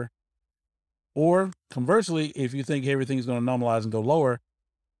here. Or conversely, if you think everything's going to normalize and go lower,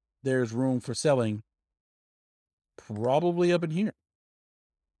 there's room for selling probably up in here.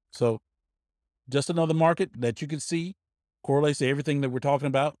 So just another market that you can see correlates to everything that we're talking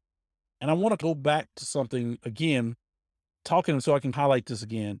about. And I want to go back to something again, talking so I can highlight this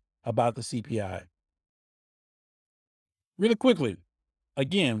again about the CPI. Really quickly,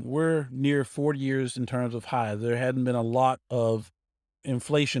 again, we're near 40 years in terms of high. There hadn't been a lot of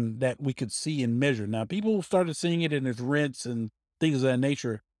inflation that we could see and measure. Now, people started seeing it in its rents and things of that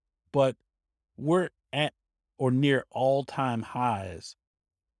nature, but we're at or near all time highs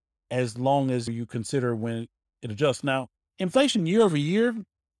as long as you consider when it adjusts. Now, inflation year over year,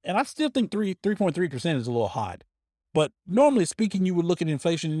 and I still think 3.3% is a little high. But normally speaking, you would look at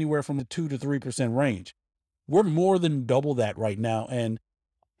inflation anywhere from the 2 to 3% range. We're more than double that right now. And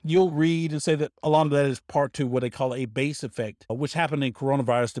you'll read and say that a lot of that is part to what they call a base effect, which happened in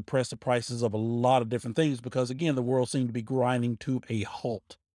coronavirus to press the prices of a lot of different things because, again, the world seemed to be grinding to a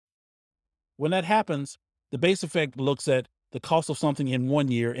halt. When that happens, the base effect looks at the cost of something in one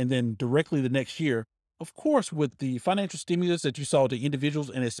year and then directly the next year. Of course, with the financial stimulus that you saw to individuals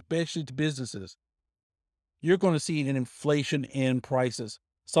and especially to businesses, you're going to see an inflation in prices.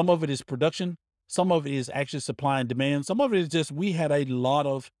 Some of it is production. Some of it is actually supply and demand. Some of it is just we had a lot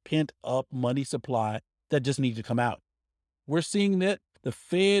of pent up money supply that just needs to come out. We're seeing that the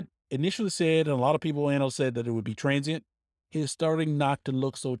Fed initially said, and a lot of people analysts said that it would be transient. It is starting not to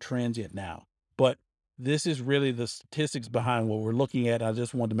look so transient now. But this is really the statistics behind what we're looking at. I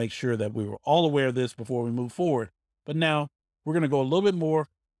just wanted to make sure that we were all aware of this before we move forward. But now we're going to go a little bit more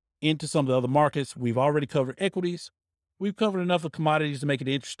into some of the other markets. We've already covered equities. We've covered enough of commodities to make it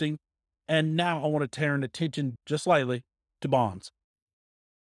interesting. And now I want to turn attention just slightly to bonds.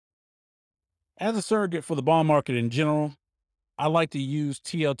 As a surrogate for the bond market in general, I like to use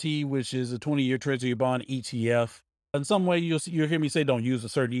TLT, which is a 20-year Treasury bond ETF. In some way, you'll hear me say don't use a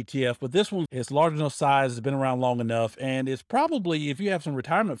certain ETF, but this one is large enough size, it's been around long enough, and it's probably, if you have some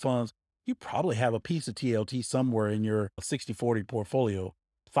retirement funds, you probably have a piece of TLT somewhere in your 60/40 portfolio.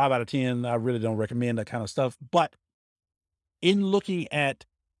 5 out of 10, I really don't recommend that kind of stuff. But in looking at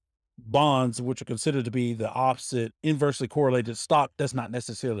bonds, which are considered to be the opposite, inversely correlated stock, that's not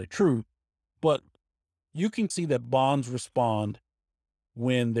necessarily true, but you can see that bonds respond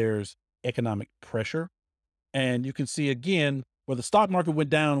when there's economic pressure. And you can see again, where the stock market went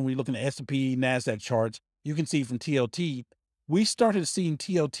down, when we look in the S&P, NASDAQ charts, you can see from TLT, we started seeing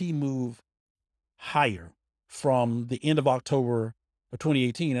TLT move higher from the end of October of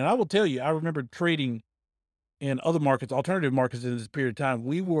 2018. And I will tell you, I remember trading in other markets, alternative markets in this period of time.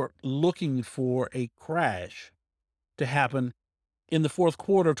 We were looking for a crash to happen in the fourth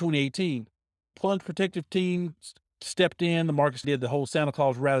quarter of 2018. Plunge protective team stepped in. The markets did the whole Santa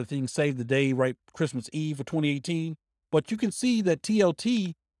Claus rally thing, saved the day right Christmas Eve of 2018. But you can see that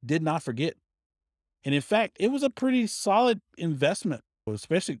TLT did not forget. And in fact, it was a pretty solid investment,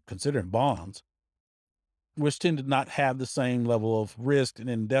 especially considering bonds, which tend to not have the same level of risk and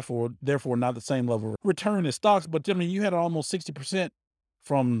then therefore not the same level of return as stocks. But I mean, you had almost 60%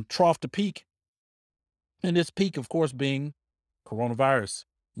 from trough to peak. And this peak, of course, being coronavirus.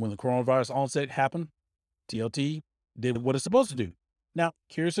 When the coronavirus onset happened, TLT did what it's supposed to do. Now,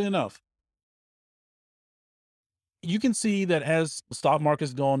 curiously enough, you can see that as the stock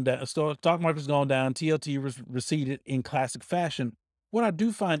market's gone down, TLT receded in classic fashion. What I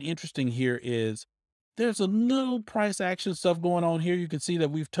do find interesting here is there's a little price action stuff going on here. You can see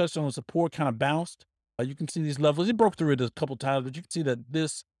that we've touched on support, kind of bounced. You can see these levels. It broke through it a couple times, but you can see that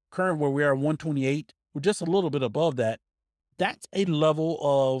this current where we are at 128, we're just a little bit above that. That's a level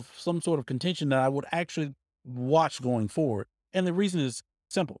of some sort of contention that I would actually watch going forward. And the reason is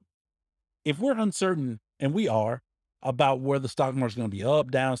simple. If we're uncertain, and we are, about where the stock market's going to be up,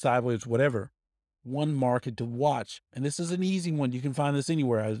 down, sideways, whatever, one market to watch, and this is an easy one. You can find this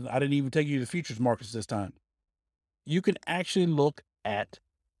anywhere. I didn't even take you to futures markets this time. You can actually look at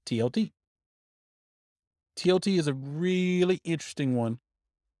TLT. TLT is a really interesting one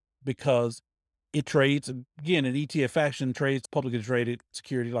because it trades, again, in ETF fashion, trades publicly traded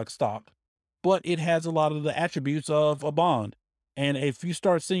security like stock, but it has a lot of the attributes of a bond. And if you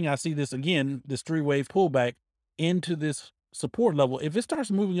start seeing, I see this again, this three-wave pullback into this support level, if it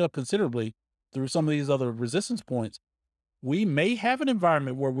starts moving up considerably through some of these other resistance points, we may have an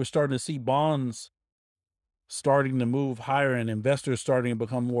environment where we're starting to see bonds starting to move higher and investors starting to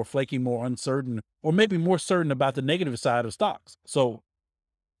become more flaky, more uncertain, or maybe more certain about the negative side of stocks. So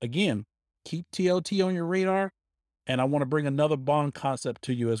again, keep TLT on your radar. And I want to bring another bond concept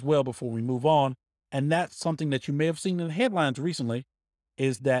to you as well before we move on. And that's something that you may have seen in the headlines recently,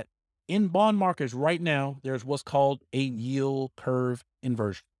 is that in bond markets right now, there's what's called a yield curve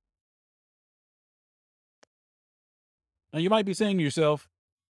inversion. Now you might be saying to yourself,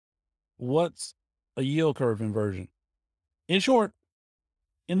 what's a yield curve inversion? In short,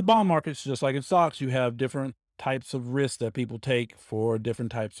 in the bond markets, just like in stocks, you have different types of risks that people take for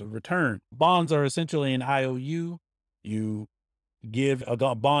different types of return. Bonds are essentially an IOU. You give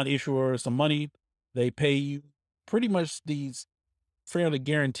a bond issuer some money, they pay you pretty much these fairly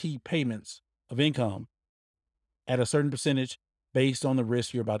guaranteed payments of income at a certain percentage based on the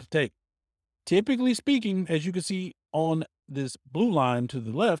risk you're about to take. Typically speaking, as you can see on this blue line to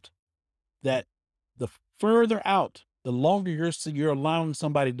the left, that the further out, the longer you're allowing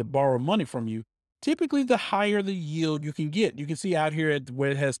somebody to borrow money from you, typically the higher the yield you can get. You can see out here at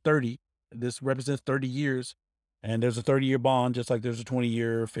where it has 30, this represents 30 years. And there's a 30-year bond, just like there's a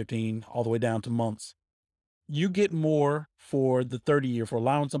 20-year, 15, all the way down to months. You get more for the 30-year for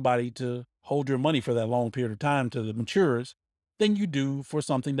allowing somebody to hold your money for that long period of time till it matures than you do for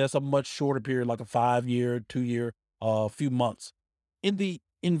something that's a much shorter period, like a 5-year, 2-year, few months. In the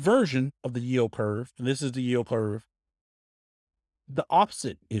inversion of the yield curve, and this is the yield curve, the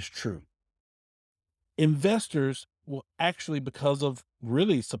opposite is true. Investors will actually, because of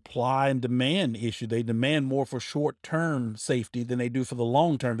really supply and demand issue, they demand more for short-term safety than they do for the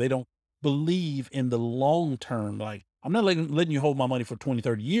long term. They don't believe in the long term. Like, I'm not letting you hold my money for 20,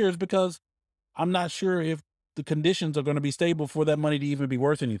 30 years because I'm not sure if the conditions are going to be stable for that money to even be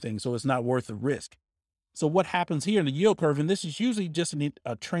worth anything. So it's not worth the risk. So what happens here in the yield curve, and this is usually just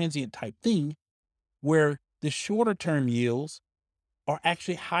a transient type thing, where the shorter term yields are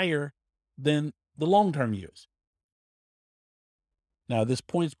actually higher than the long term yields. Now, this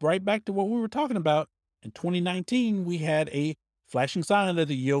points right back to what we were talking about. In 2019, we had a flashing sign that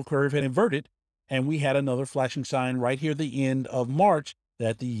the yield curve had inverted, and we had another flashing sign right here at the end of March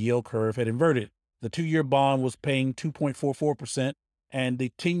that the yield curve had inverted. The 2-year bond was paying 2.44%, and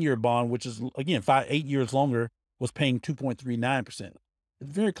the 10-year bond, which is, again, 8 years longer, was paying 2.39%. It's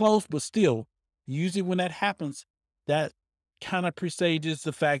very close, but still, usually when that happens, that kind of presages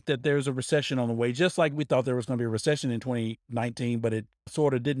the fact that there's a recession on the way, just like we thought there was going to be a recession in 2019, but it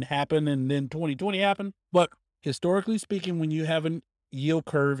sort of didn't happen. And then 2020 happened. But historically speaking, when you have a yield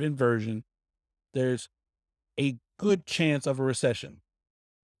curve inversion, there's a good chance of a recession.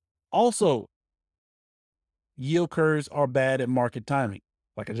 Also, yield curves are bad at market timing,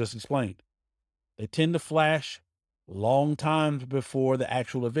 like I just explained. They tend to flash long times before the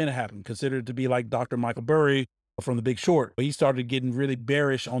actual event happened, considered to be like Dr. Michael Burry from The Big Short. He started getting really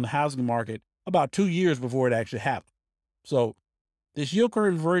bearish on the housing market about 2 years before it actually happened. So this yield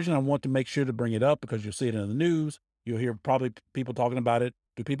curve inversion, I want to make sure to bring it up because you'll see it in the news. You'll hear probably people talking about it.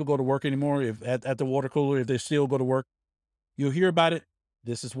 Do people go to work anymore? If at the water cooler, if they still go to work, you'll hear about it.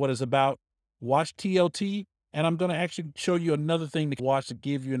 This is what it's about. Watch TLT, and I'm going to actually show you another thing to watch to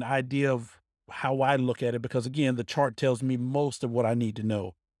give you an idea of how I look at it, because again, the chart tells me most of what I need to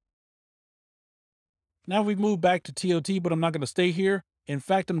know. Now we've moved back to TOT, but I'm not going to stay here. In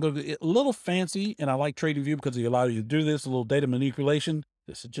fact, I'm going to get a little fancy, and I like TradingView because they allow you to do this, a little data manipulation.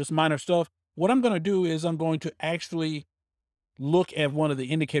 This is just minor stuff. What I'm going to do is I'm going to actually look at one of the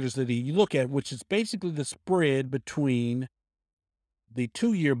indicators that you look at, which is basically the spread between the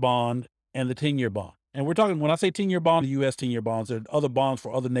 2-year bond and the 10-year bond. And we're talking, when I say 10-year bond, the US 10-year bonds, there are other bonds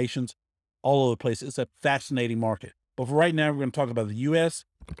for other nations all over the place. It's a fascinating market. But for right now, we're going to talk about the US,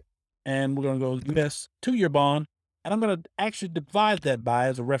 and we're going to go US 2-year bond. And I'm going to actually divide that by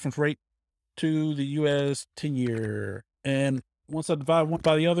as a reference rate to the US 10-year. And once I divide one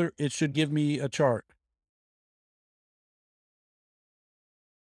by the other, it should give me a chart.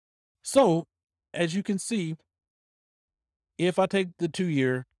 So as you can see, if I take the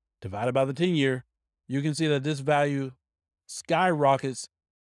 2-year divided by the 10-year, you can see that this value skyrockets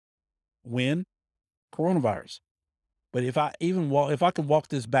when coronavirus. But if I if I could walk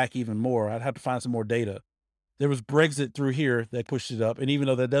this back even more, I'd have to find some more data. There was Brexit through here that pushed it up. And even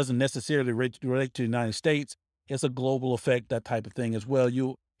though that doesn't necessarily relate to the United States, it's a global effect, that type of thing as well.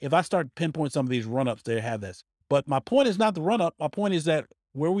 If I start pinpoint some of these run-ups, they have this. But my point is not the run-up. My point is that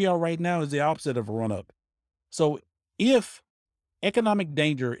where we are right now is the opposite of a run-up. So if economic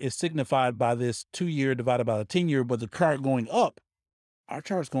danger is signified by this 2-year divided by the 10-year, but the chart going up, our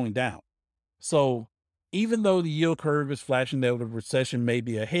chart's going down. So even though the yield curve is flashing that the recession may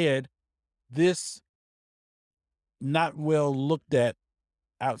be ahead, this not well looked at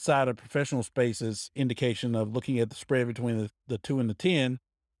outside of professional spaces indication of looking at the spread between the 2 and the 10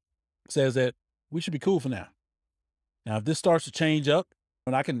 says that we should be cool for now. Now, if this starts to change up,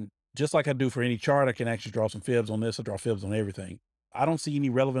 and I can, just like I do for any chart, I can actually draw some fibs on this. I draw fibs on everything. I don't see any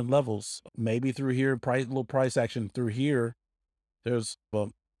relevant levels. Maybe through here, little price action through here. There's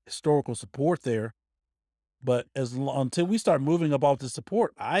historical support there. But until we start moving up off the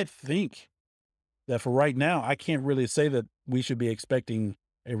support, I think that for right now, I can't really say that we should be expecting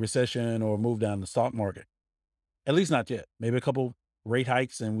a recession or a move down the stock market. At least not yet. Maybe a couple rate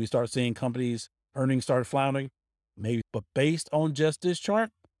hikes and we start seeing companies' earnings start floundering. Maybe, but based on just this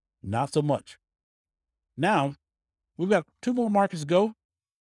chart, not so much. Now, we've got 2 more markets to go.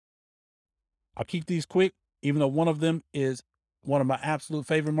 I'll keep these quick, even though one of them is one of my absolute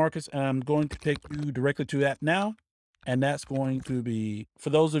favorite markets, and I'm going to take you directly to that now. And that's going to be, for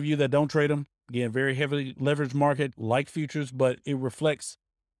those of you that don't trade them, again, very heavily leveraged market like futures, but it reflects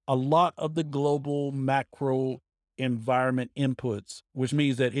a lot of the global macro environment inputs, which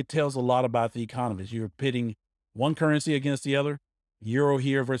means that it tells a lot about the economies. You're pitting one currency against the other, euro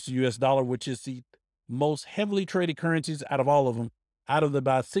here versus US dollar, which is the most heavily traded currencies out of all of them. Out of the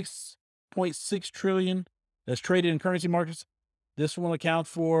about 6.6 trillion that's traded in currency markets, this one accounts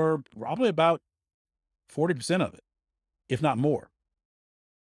for probably about 40% of it, if not more.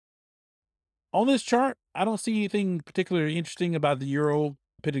 On this chart, I don't see anything particularly interesting about the euro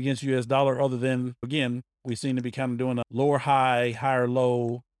pit against US dollar, other than, again, we seem to be kind of doing a lower high, higher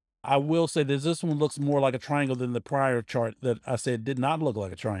low. I will say that this one looks more like a triangle than the prior chart that I said did not look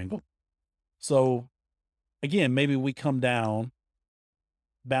like a triangle. So again, maybe we come down,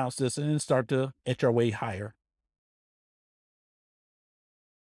 bounce this, and then start to etch our way higher.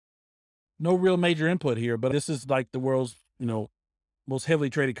 No real major input here, but this is like the world's, most heavily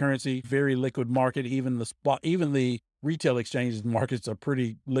traded currency, very liquid market. Even the retail exchanges markets are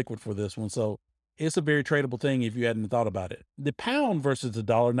pretty liquid for this one. So it's a very tradable thing if you hadn't thought about it. The pound versus the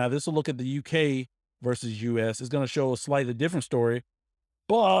dollar. Now this will look at the UK versus US. Is going to show a slightly different story,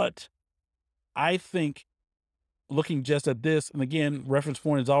 but I think looking just at this, and again, reference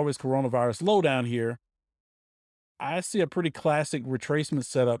point is always coronavirus low down here. I see a pretty classic retracement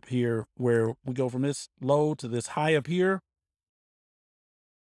setup here where we go from this low to this high up here.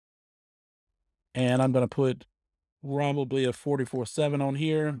 And I'm going to put probably a 44.7 on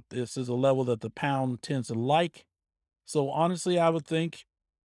here. This is a level that the pound tends to like. So honestly, I would think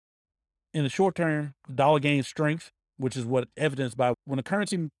in the short term, the dollar gains strength, which is what evidenced by when a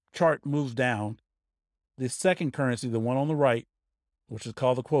currency chart moves down, the second currency, the one on the right, which is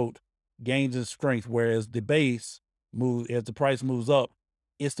called the quote, gains in strength, whereas the base as the price moves up,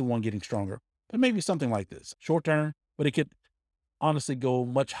 it's the one getting stronger. But maybe something like this, short term, but it could honestly go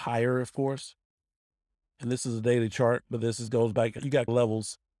much higher, of course. And this is a daily chart, but goes back. You got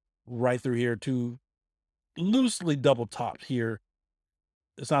levels right through here too, loosely double topped here.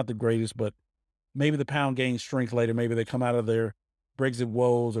 It's not the greatest, but maybe the pound gains strength later. Maybe they come out of their Brexit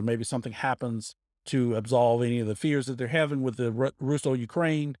woes, or maybe something happens to absolve any of the fears that they're having with the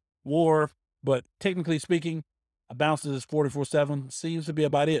Russo-Ukraine war. But technically speaking, a bounce to this 44.7 seems to be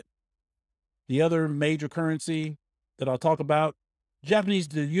about it. The other major currency that I'll talk about,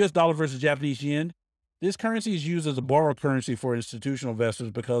 the US dollar versus Japanese yen. This currency is used as a borrowed currency for institutional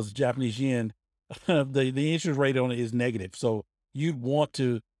investors because Japanese yen, the interest rate on it is negative. So you'd want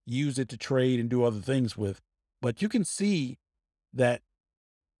to use it to trade and do other things with. But you can see that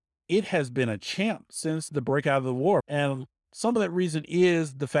it has been a champ since the breakout of the war. And some of that reason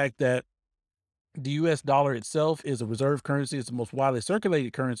is the fact that the US dollar itself is a reserve currency. It's the most widely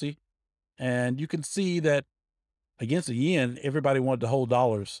circulated currency. And you can see that against the yen, everybody wanted to hold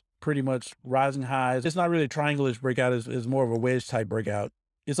dollars, pretty much rising highs. It's not really a triangle-ish breakout. It's more of a wedge type breakout.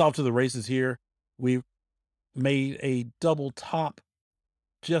 It's off to the races here. We made a double top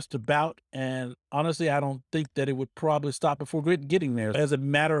just about. And honestly, I don't think that it would probably stop before getting there. As a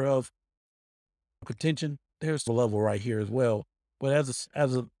matter of contention, there's a level right here as well. But as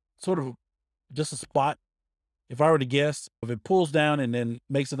a sort of just a spot, if I were to guess, if it pulls down and then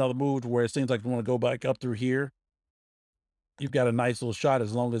makes another move to where it seems like we want to go back up through here, you've got a nice little shot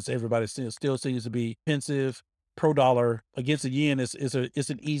as long as everybody still seems to be pensive. Pro dollar against the yen it's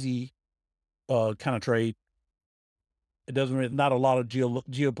an easy kind of trade. It doesn't not a lot of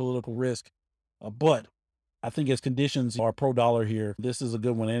geopolitical risk, but I think as conditions are pro dollar here, this is a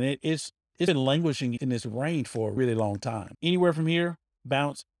good one, and it's been languishing in this range for a really long time. Anywhere from here,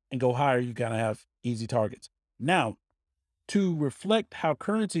 bounce and go higher, you kind of have easy targets. Now, to reflect how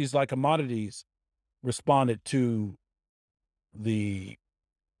currencies like commodities responded to the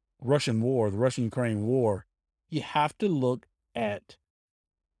Russian war, the Russian-Ukraine war, you have to look at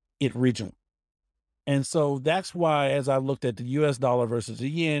it regionally. And so that's why, as I looked at the US dollar versus the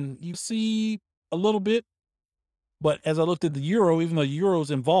yen, you see a little bit. But as I looked at the euro, even though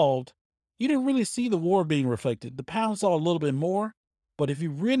euro's involved, you didn't really see the war being reflected. The pound saw a little bit more. But if you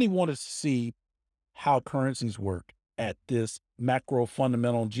really wanted to see how currencies work at this macro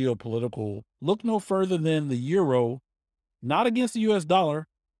fundamental geopolitical, look no further than the euro, not against the US dollar,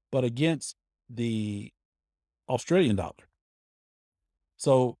 but against the Australian dollar.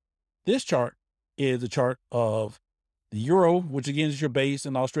 So this chart is a chart of the euro, which again is your base,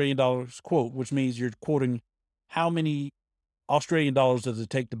 and Australian dollars quote, which means you're quoting how many Australian dollars does it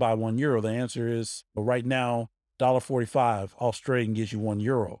take to buy 1 euro? The answer is, well, right now, $1.45 Australian gives you 1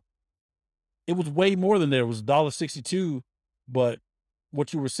 euro. It was way more than that. It was $1.62, but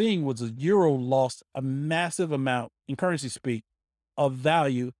what you were seeing was the euro lost a massive amount in currency speak of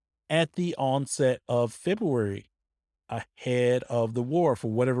value at the onset of February, ahead of the war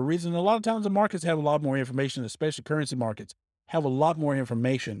for whatever reason. A lot of times the markets have a lot more information, especially currency markets have a lot more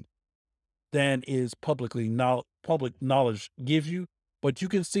information than is public knowledge gives you. But you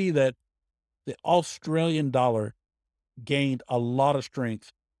can see that the Australian dollar gained a lot of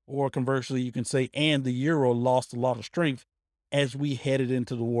strength, or conversely, you can say, and the euro lost a lot of strength as we headed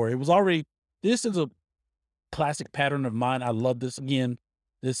into the war. It was already, this is a classic pattern of mine. I love this. Again,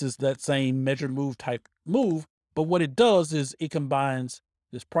 this is that same measured move type move. But what it does is it combines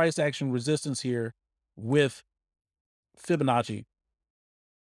this price action resistance here with Fibonacci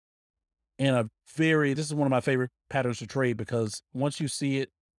in a this is one of my favorite patterns to trade, because once you see it,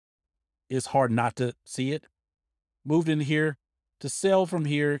 it's hard not to see it. Moved in here to sell from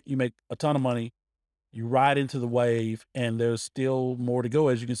here, you make a ton of money. You ride into the wave, and there's still more to go.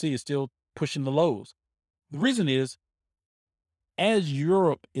 As you can see, it's still pushing the lows. The reason is, as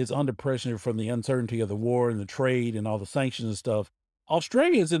Europe is under pressure from the uncertainty of the war and the trade and all the sanctions and stuff,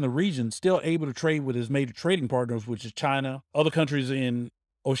 Australia is in the region still able to trade with its major trading partners, which is China, other countries in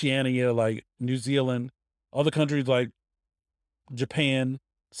Oceania like New Zealand, other countries like Japan,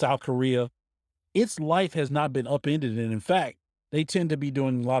 South Korea. Its life has not been upended. And in fact, they tend to be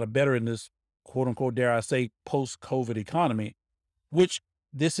doing a lot of better in this quote unquote, dare I say, post-COVID economy, which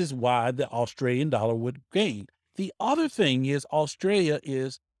this is why the Australian dollar would gain. The other thing is Australia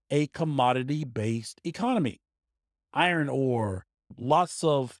is a commodity-based economy. Iron ore, lots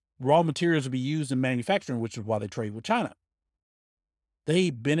of raw materials will be used in manufacturing, which is why they trade with China.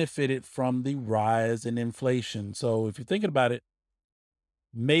 They benefited from the rise in inflation. So if you're thinking about it,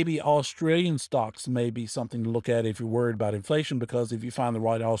 maybe Australian stocks may be something to look at if you're worried about inflation, because if you find the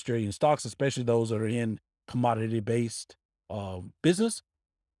right Australian stocks, especially those that are in commodity-based business,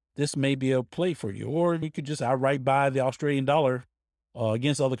 this may be a play for you. Or you could just outright buy the Australian dollar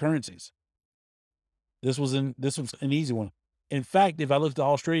against other currencies. This was an easy one. In fact, if I look at the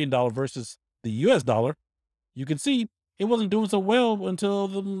Australian dollar versus the US dollar, you can see it wasn't doing so well until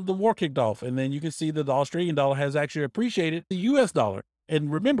the war kicked off. And then you can see that the Australian dollar has actually appreciated the US dollar.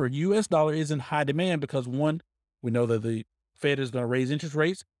 And remember, US dollar is in high demand because one, we know that the Fed is going to raise interest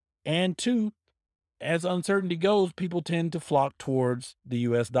rates. And two, as uncertainty goes, people tend to flock towards the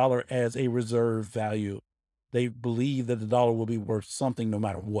US dollar as a reserve value. They believe that the dollar will be worth something no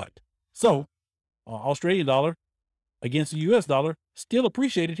matter what. So, Australian dollar against the US dollar still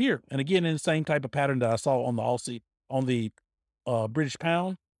appreciated here. And again, in the same type of pattern that I saw on the Aussie, on the British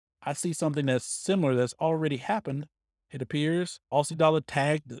pound, I see something that's similar that's already happened. It appears Aussie dollar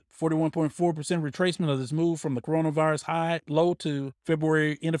tagged 41.4% retracement of this move from the coronavirus high low to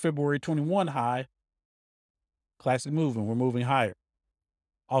February, end of February 21 high. Classic move, and we're moving higher.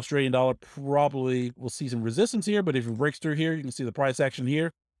 Australian dollar probably will see some resistance here, but if it breaks through here, you can see the price action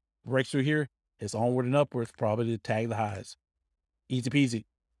here, breaks through here, it's onward and upwards, probably to tag the highs. Easy peasy.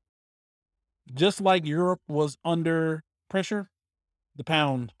 Just like Europe was under pressure, the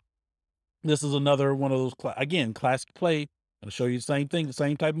pound, this is another one of those, again, classic play. I'll show you the same thing, the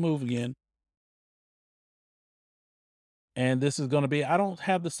same type of move again. And this is going to be, I don't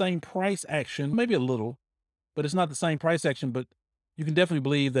have the same price action, maybe a little, but it's not the same price action, but you can definitely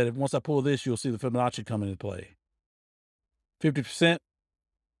believe that if once I pull this, you'll see the Fibonacci come into play. 50%,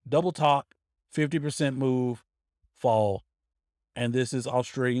 double top, 50% move, fall. And this is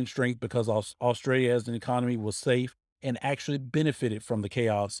Australian strength because Australia as an economy was safe and actually benefited from the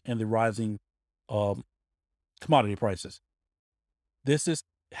chaos and the rising um, commodity prices. This is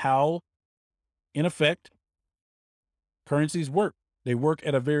how, in effect, currencies work. They work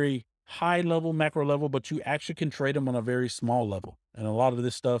at a very high level, macro level, but you actually can trade them on a very small level. And a lot of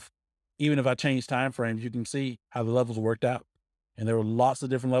this stuff, even if I change time frames, you can see how the levels worked out. And there were lots of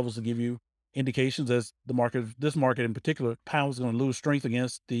different levels to give you indications as the market, this market in particular, pound is going to lose strength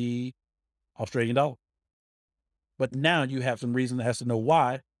against the Australian dollar. But now you have some reason that has to know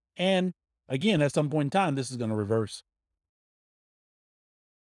why. And again, at some point in time, this is going to reverse.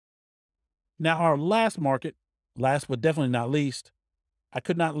 Now, our last market, last but definitely not least, I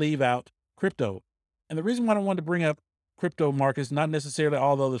could not leave out crypto. And the reason why I wanted to bring up crypto markets, not necessarily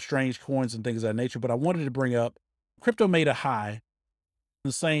all the other strange coins and things of that nature, but I wanted to bring up crypto made a high in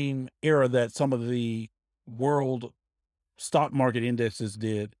the same era that some of the world stock market indexes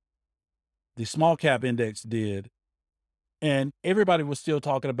did, the small cap index did, and everybody was still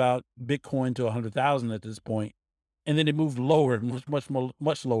talking about Bitcoin to 100,000 at this point. And then it moved lower,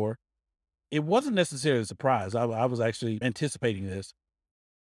 much lower. It wasn't necessarily a surprise. I was actually anticipating this.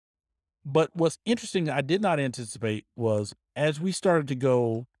 But what's interesting, I did not anticipate was as we started to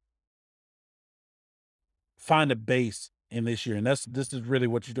go find a base in this year, and this is really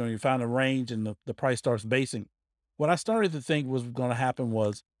what you're doing. You find a range and the price starts basing. What I started to think was going to happen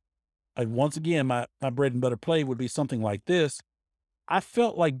was, once again, my bread and butter play would be something like this. I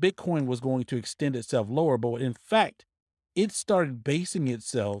felt like Bitcoin was going to extend itself lower, but in fact, it started basing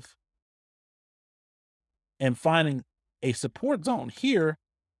itself and finding a support zone here,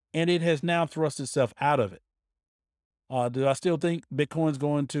 and it has now thrust itself out of it. Do I still think Bitcoin's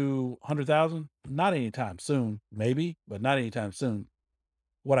going to 100,000? Not anytime soon, maybe, but not anytime soon.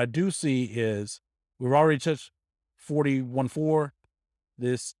 What I do see is we've already touched 41.4,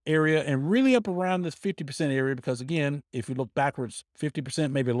 this area, and really up around this 50% area, because again, if you look backwards,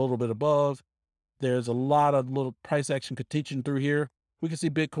 50%, maybe a little bit above, there's a lot of little price action teaching through here. We can see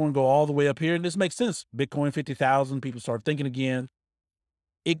Bitcoin go all the way up here, and this makes sense. Bitcoin 50,000, people start thinking again.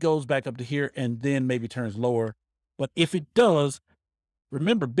 It goes back up to here and then maybe turns lower. But if it does,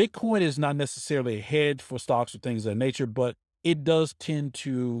 remember, Bitcoin is not necessarily a hedge for stocks or things of that nature, but it does tend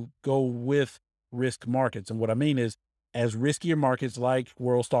to go with risk markets. And what I mean is, as riskier markets like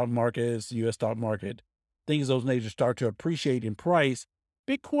world stock markets, US stock market, things of those nature start to appreciate in price,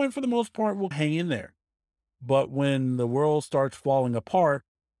 Bitcoin for the most part will hang in there. But when the world starts falling apart,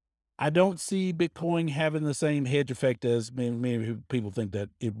 I don't see Bitcoin having the same hedge effect as many people think that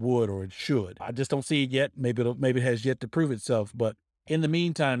it would or it should. I just don't see it yet. Maybe it has yet to prove itself. But in the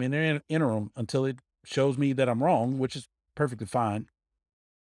meantime, in the interim, until it shows me that I'm wrong, which is perfectly fine,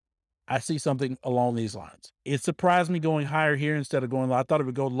 I see something along these lines. It surprised me going higher here instead of going low. I thought it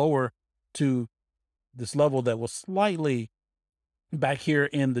would go lower to this level that was slightly back here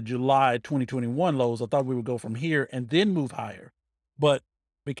in the July 2021 lows. I thought we would go from here and then move higher, but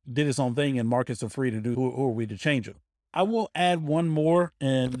it did its own thing, and markets are free to do. Who are we to change them? I will add one more,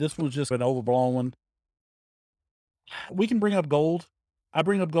 and this was just an overblown one. We can bring up gold. I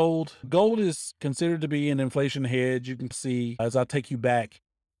bring up gold. Gold is considered to be an inflation hedge. You can see as I take you back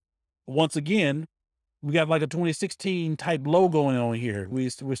once again, we got like a 2016 type low going on here. We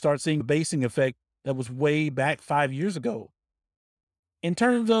start seeing the basing effect That was way back 5 years ago. In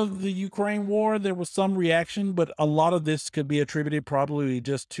terms of the Ukraine war, there was some reaction, but a lot of this could be attributed probably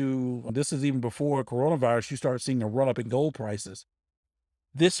just to this is even before coronavirus. You start seeing a run up in gold prices.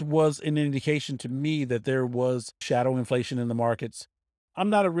 This was an indication to me that there was shadow inflation in the markets. I'm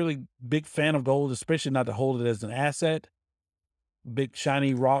not a really big fan of gold, especially not to hold it as an asset. Big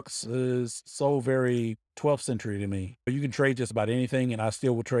shiny rocks is so very 12th century to me. You can trade just about anything, and I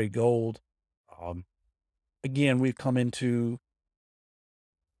still will trade gold. Um, Again, we've come into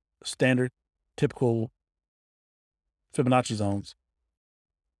standard, typical Fibonacci zones.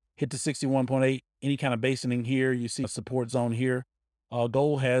 Hit the 61.8, any kind of basoning here, you see a support zone here.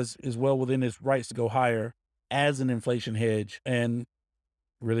 Gold is well within its rights to go higher as an inflation hedge. And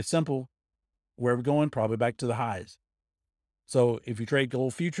really simple, where we're going, probably back to the highs. So if you trade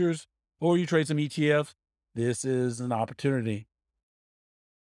gold futures or you trade some ETFs, this is an opportunity.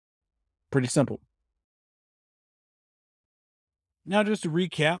 Pretty simple. Now, just to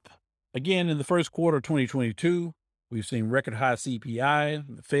recap, again, in the first quarter of 2022, we've seen record high CPI.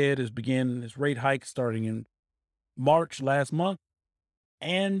 The Fed has begun its rate hike starting in March last month,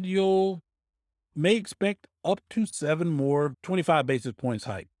 and you'll may expect up to 7 more 25 basis points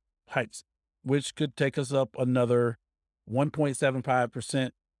hikes, which could take us up another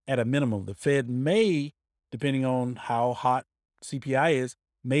 1.75% at a minimum. The Fed may, depending on how hot CPI is,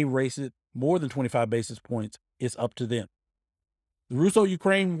 may raise it more than 25 basis points. It's up to them. The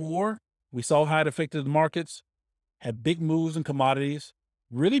Russo-Ukraine war, we saw how it affected the markets, had big moves in commodities,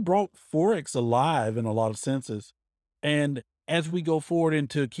 really brought Forex alive in a lot of senses. And as we go forward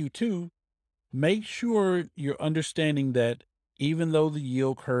into Q2, make sure you're understanding that even though the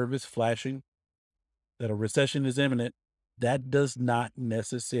yield curve is flashing, that a recession is imminent, that does not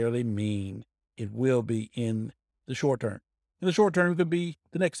necessarily mean it will be in the short term. In the short term, it could be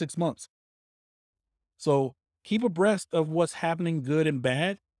the next 6 months. So keep abreast of what's happening, good and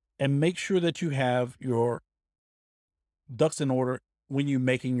bad, and make sure that you have your ducks in order when you're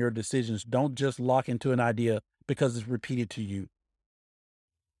making your decisions. Don't just lock into an idea because it's repeated to you.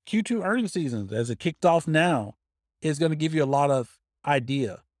 Q2 earnings season, as it kicked off now, is going to give you a lot of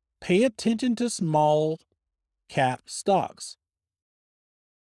idea. Pay attention to small cap stocks.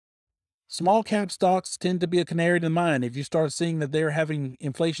 Small cap stocks tend to be a canary in the mine. If you start seeing that they're having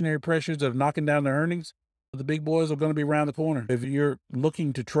inflationary pressures that are knocking down their earnings, the big boys are going to be around the corner. If you're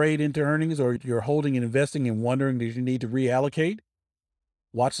looking to trade into earnings or you're holding and investing and wondering that you need to reallocate,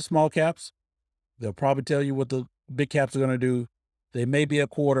 watch the small caps. They'll probably tell you what the big caps are going to do. They may be a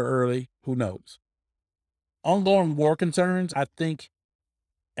quarter early. Who knows? Ongoing war concerns, I think,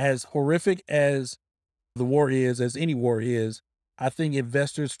 as horrific as the war is, as any war is, I think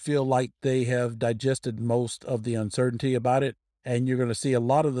investors feel like they have digested most of the uncertainty about it. And you're going to see a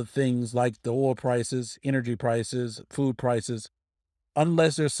lot of the things like the oil prices, energy prices, food prices,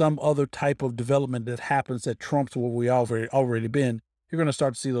 unless there's some other type of development that happens that trumps what we already been, you're going to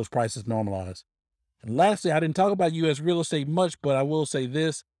start to see those prices normalize. And lastly, I didn't talk about U.S. real estate much, but I will say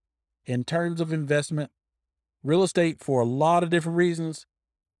this in terms of investment, real estate for a lot of different reasons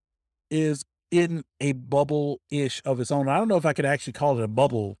is in a bubble-ish of its own. I don't know if I could actually call it a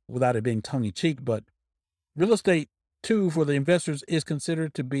bubble without it being tongue in cheek, but real estate too for the investors is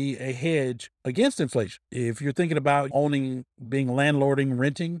considered to be a hedge against inflation. If you're thinking about owning, being landlording,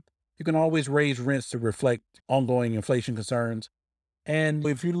 renting, you can always raise rents to reflect ongoing inflation concerns. And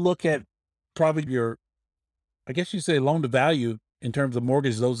if you look at probably your, I guess you say loan to value in terms of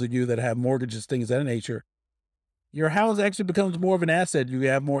mortgage, those of you that have mortgages, things of that nature, your house actually becomes more of an asset. You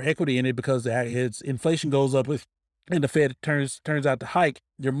have more equity in it because its inflation goes up with, and the Fed turns out to hike.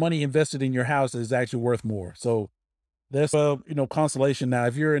 Your money invested in your house is actually worth more. So that's consolation. Now,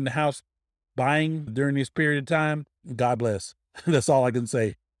 if you're in the house buying during this period of time, God bless. That's all I can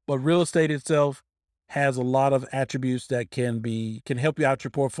say. But real estate itself has a lot of attributes that can help you out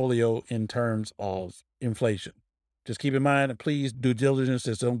your portfolio in terms of inflation. Just keep in mind, please due diligence.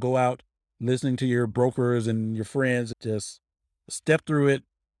 Just don't go out listening to your brokers and your friends. Just step through it.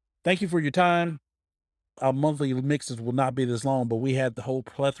 Thank you for your time. Our monthly mixes will not be this long, but we had the whole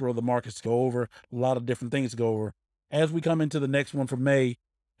plethora of the markets to go over, a lot of different things to go over. As we come into the next one for May,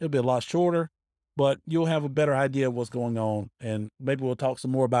 it'll be a lot shorter, but you'll have a better idea of what's going on. And maybe we'll talk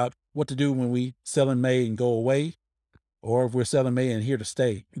some more about what to do when we sell in May and go away, or if we're selling May and here to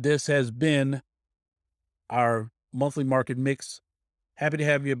stay. This has been our monthly market mix. Happy to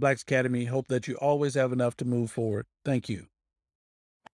have you at Black's Academy. Hope that you always have enough to move forward. Thank you.